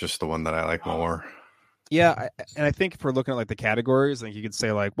that's just the one that I like more. Yeah, and I think if we're looking at like the categories, like you could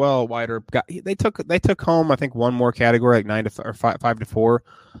say like, well, Wyatt Earp they took home I think one more category, like 9 to or 5 to 4.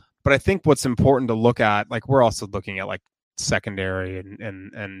 But I think what's important to look at, like we're also looking at like secondary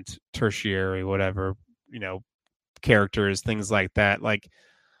and tertiary, whatever, characters, things like that. Like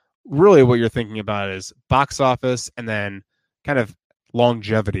really what you're thinking about is box office and then kind of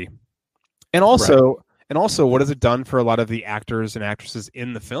longevity. And also what has it done for a lot of the actors and actresses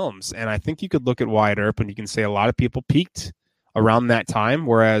in the films? And I think you could look at Wyatt Earp and you can say a lot of people peaked around that time,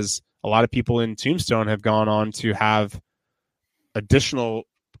 whereas a lot of people in Tombstone have gone on to have additional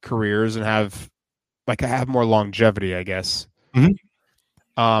careers and have more longevity, I guess.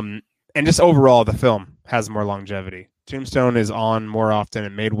 Mm-hmm. And just overall, the film has more longevity. Tombstone is on more often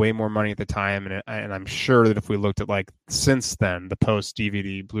and made way more money at the time, and I'm sure that if we looked at like since then the post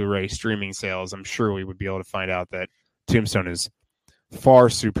DVD Blu-ray streaming sales, I'm sure we would be able to find out that Tombstone is far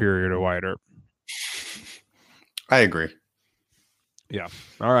superior to Wyatt Earp. I agree. Yeah.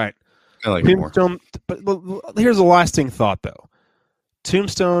 All right. I like Tombstone, it more. But here's a lasting thought though.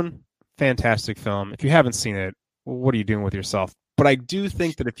 Tombstone, fantastic film. If you haven't seen it, what are you doing with yourself? But I do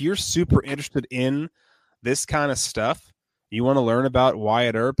think that if you're super interested in this kind of stuff, you want to learn about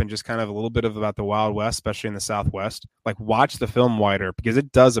Wyatt Earp and just kind of a little bit about the Wild West, especially in the Southwest, like watch the film Wyatt Earp, because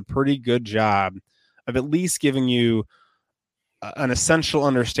it does a pretty good job of at least giving you an essential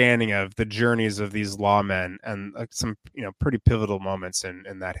understanding of the journeys of these lawmen and some pretty pivotal moments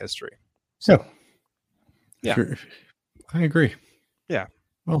in that history. So, yeah, sure. I agree. Yeah.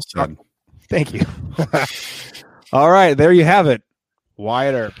 Well said. Thank you. All right. There you have it.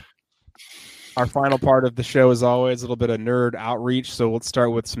 Wyatt Earp. Our final part of the show, as always, a little bit of nerd outreach. So let's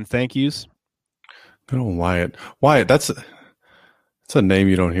start with some thank yous. Good old Wyatt. Wyatt, that's a name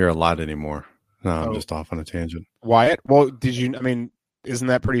you don't hear a lot anymore. No, I'm just off on a tangent. Wyatt? Well, isn't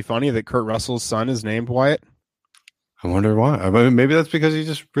that pretty funny that Kurt Russell's son is named Wyatt? I wonder why. I mean, maybe that's because he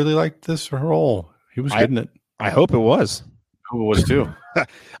just really liked this role. He was getting it. I hope it was. I hope it was too.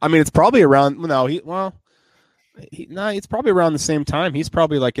 I mean, it's probably around. It's probably around the same time. He's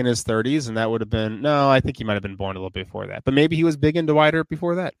probably like in his 30s, and that would have been I think he might have been born a little bit before that. But maybe he was big into Wyatt Earp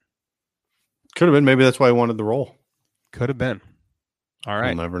before that. Could have been. Maybe that's why he wanted the role. Could have been. All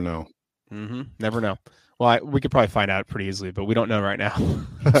right. We'll never know. Mm-hmm. Never know. Well, we could probably find out pretty easily, but we don't know right now.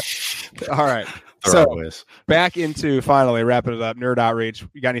 All right. Back into finally wrapping it up. Nerd outreach.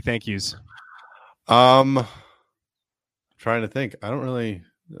 You got any thank yous? Trying to think. I don't really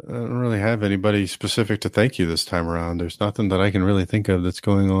have anybody specific to thank you this time around. There's nothing that I can really think of that's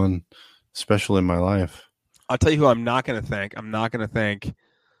going on special in my life. I'll tell you who I'm not going to thank. I'm not going to thank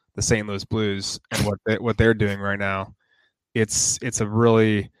the St. Louis Blues and what they're doing right now. It's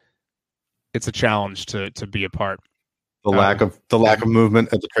a challenge to be a part. The lack of movement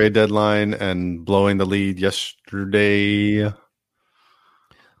at the trade deadline and blowing the lead yesterday.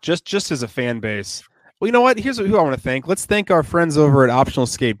 Just as a fan base. Well, you know what? Here's who I want to thank. Let's thank our friends over at Optional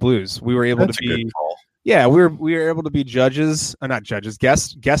Skate Blues. We were able to be, we were able to be judges, not judges,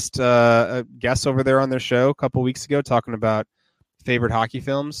 guests over there on their show a couple weeks ago, talking about favorite hockey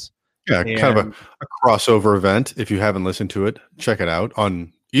films. Yeah, kind of a crossover event. If you haven't listened to it, check it out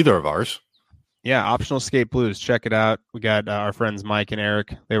on either of ours. Yeah, Optional Skate Blues. Check it out. We got our friends Mike and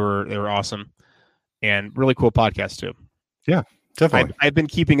Eric. They were awesome, and really cool podcast too. Yeah. Definitely. I've been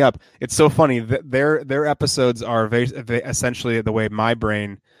keeping up. It's so funny that their episodes are very essentially the way my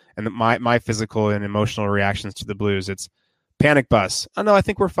brain and my physical and emotional reactions to the Blues. It's panic bus. Oh no, I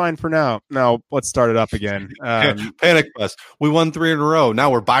think we're fine for now. No, let's start it up again. Panic bus. We won 3 in a row. Now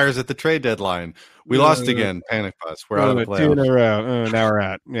we're buyers at the trade deadline. We lost again. Panic bus. We're out of the playoffs. 2 in a row. Now we're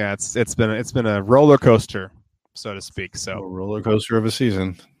out. Yeah, it's been a roller coaster, so to speak. So a roller coaster of a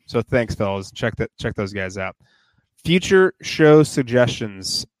season. So thanks, fellas. Check those guys out. Future show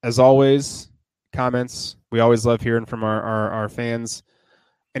suggestions, as always, comments. We always love hearing from our fans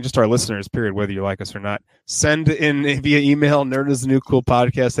and just our listeners, period, whether you like us or not. Send in via email,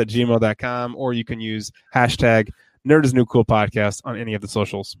 nerdisnewcoolpodcast@gmail.com, or you can use hashtag nerdisnewcoolpodcast on any of the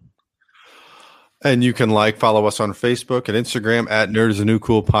socials. And you can follow us on Facebook and Instagram at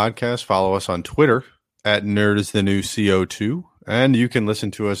nerdisnewcoolpodcast. Follow us on Twitter at nerdisthenewco2. And you can listen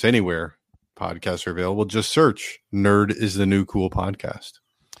to us anywhere podcasts are available. Just search Nerd is the New Cool Podcast.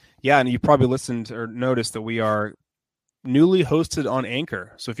 Yeah, and you probably listened or noticed that we are newly hosted on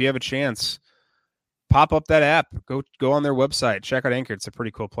Anchor. So if you have a chance, pop up that app. Go on their website. Check out Anchor. It's a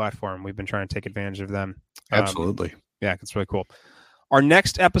pretty cool platform. We've been trying to take advantage of them. Absolutely. Yeah, it's really cool. Our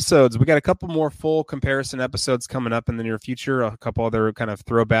next episodes, we got a couple more full comparison episodes coming up in the near future, a couple other kind of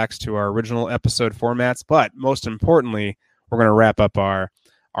throwbacks to our original episode formats. But most importantly, we're going to wrap up our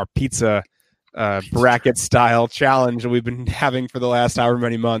pizza bracket style challenge that we've been having for the last however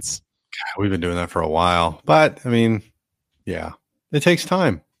many months. God, we've been doing that for a while. But, I mean, yeah, it takes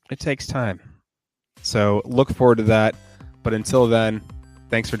time. It takes time. So look forward to that. But until then,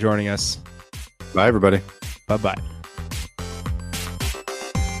 thanks for joining us. Bye, everybody. Bye-bye.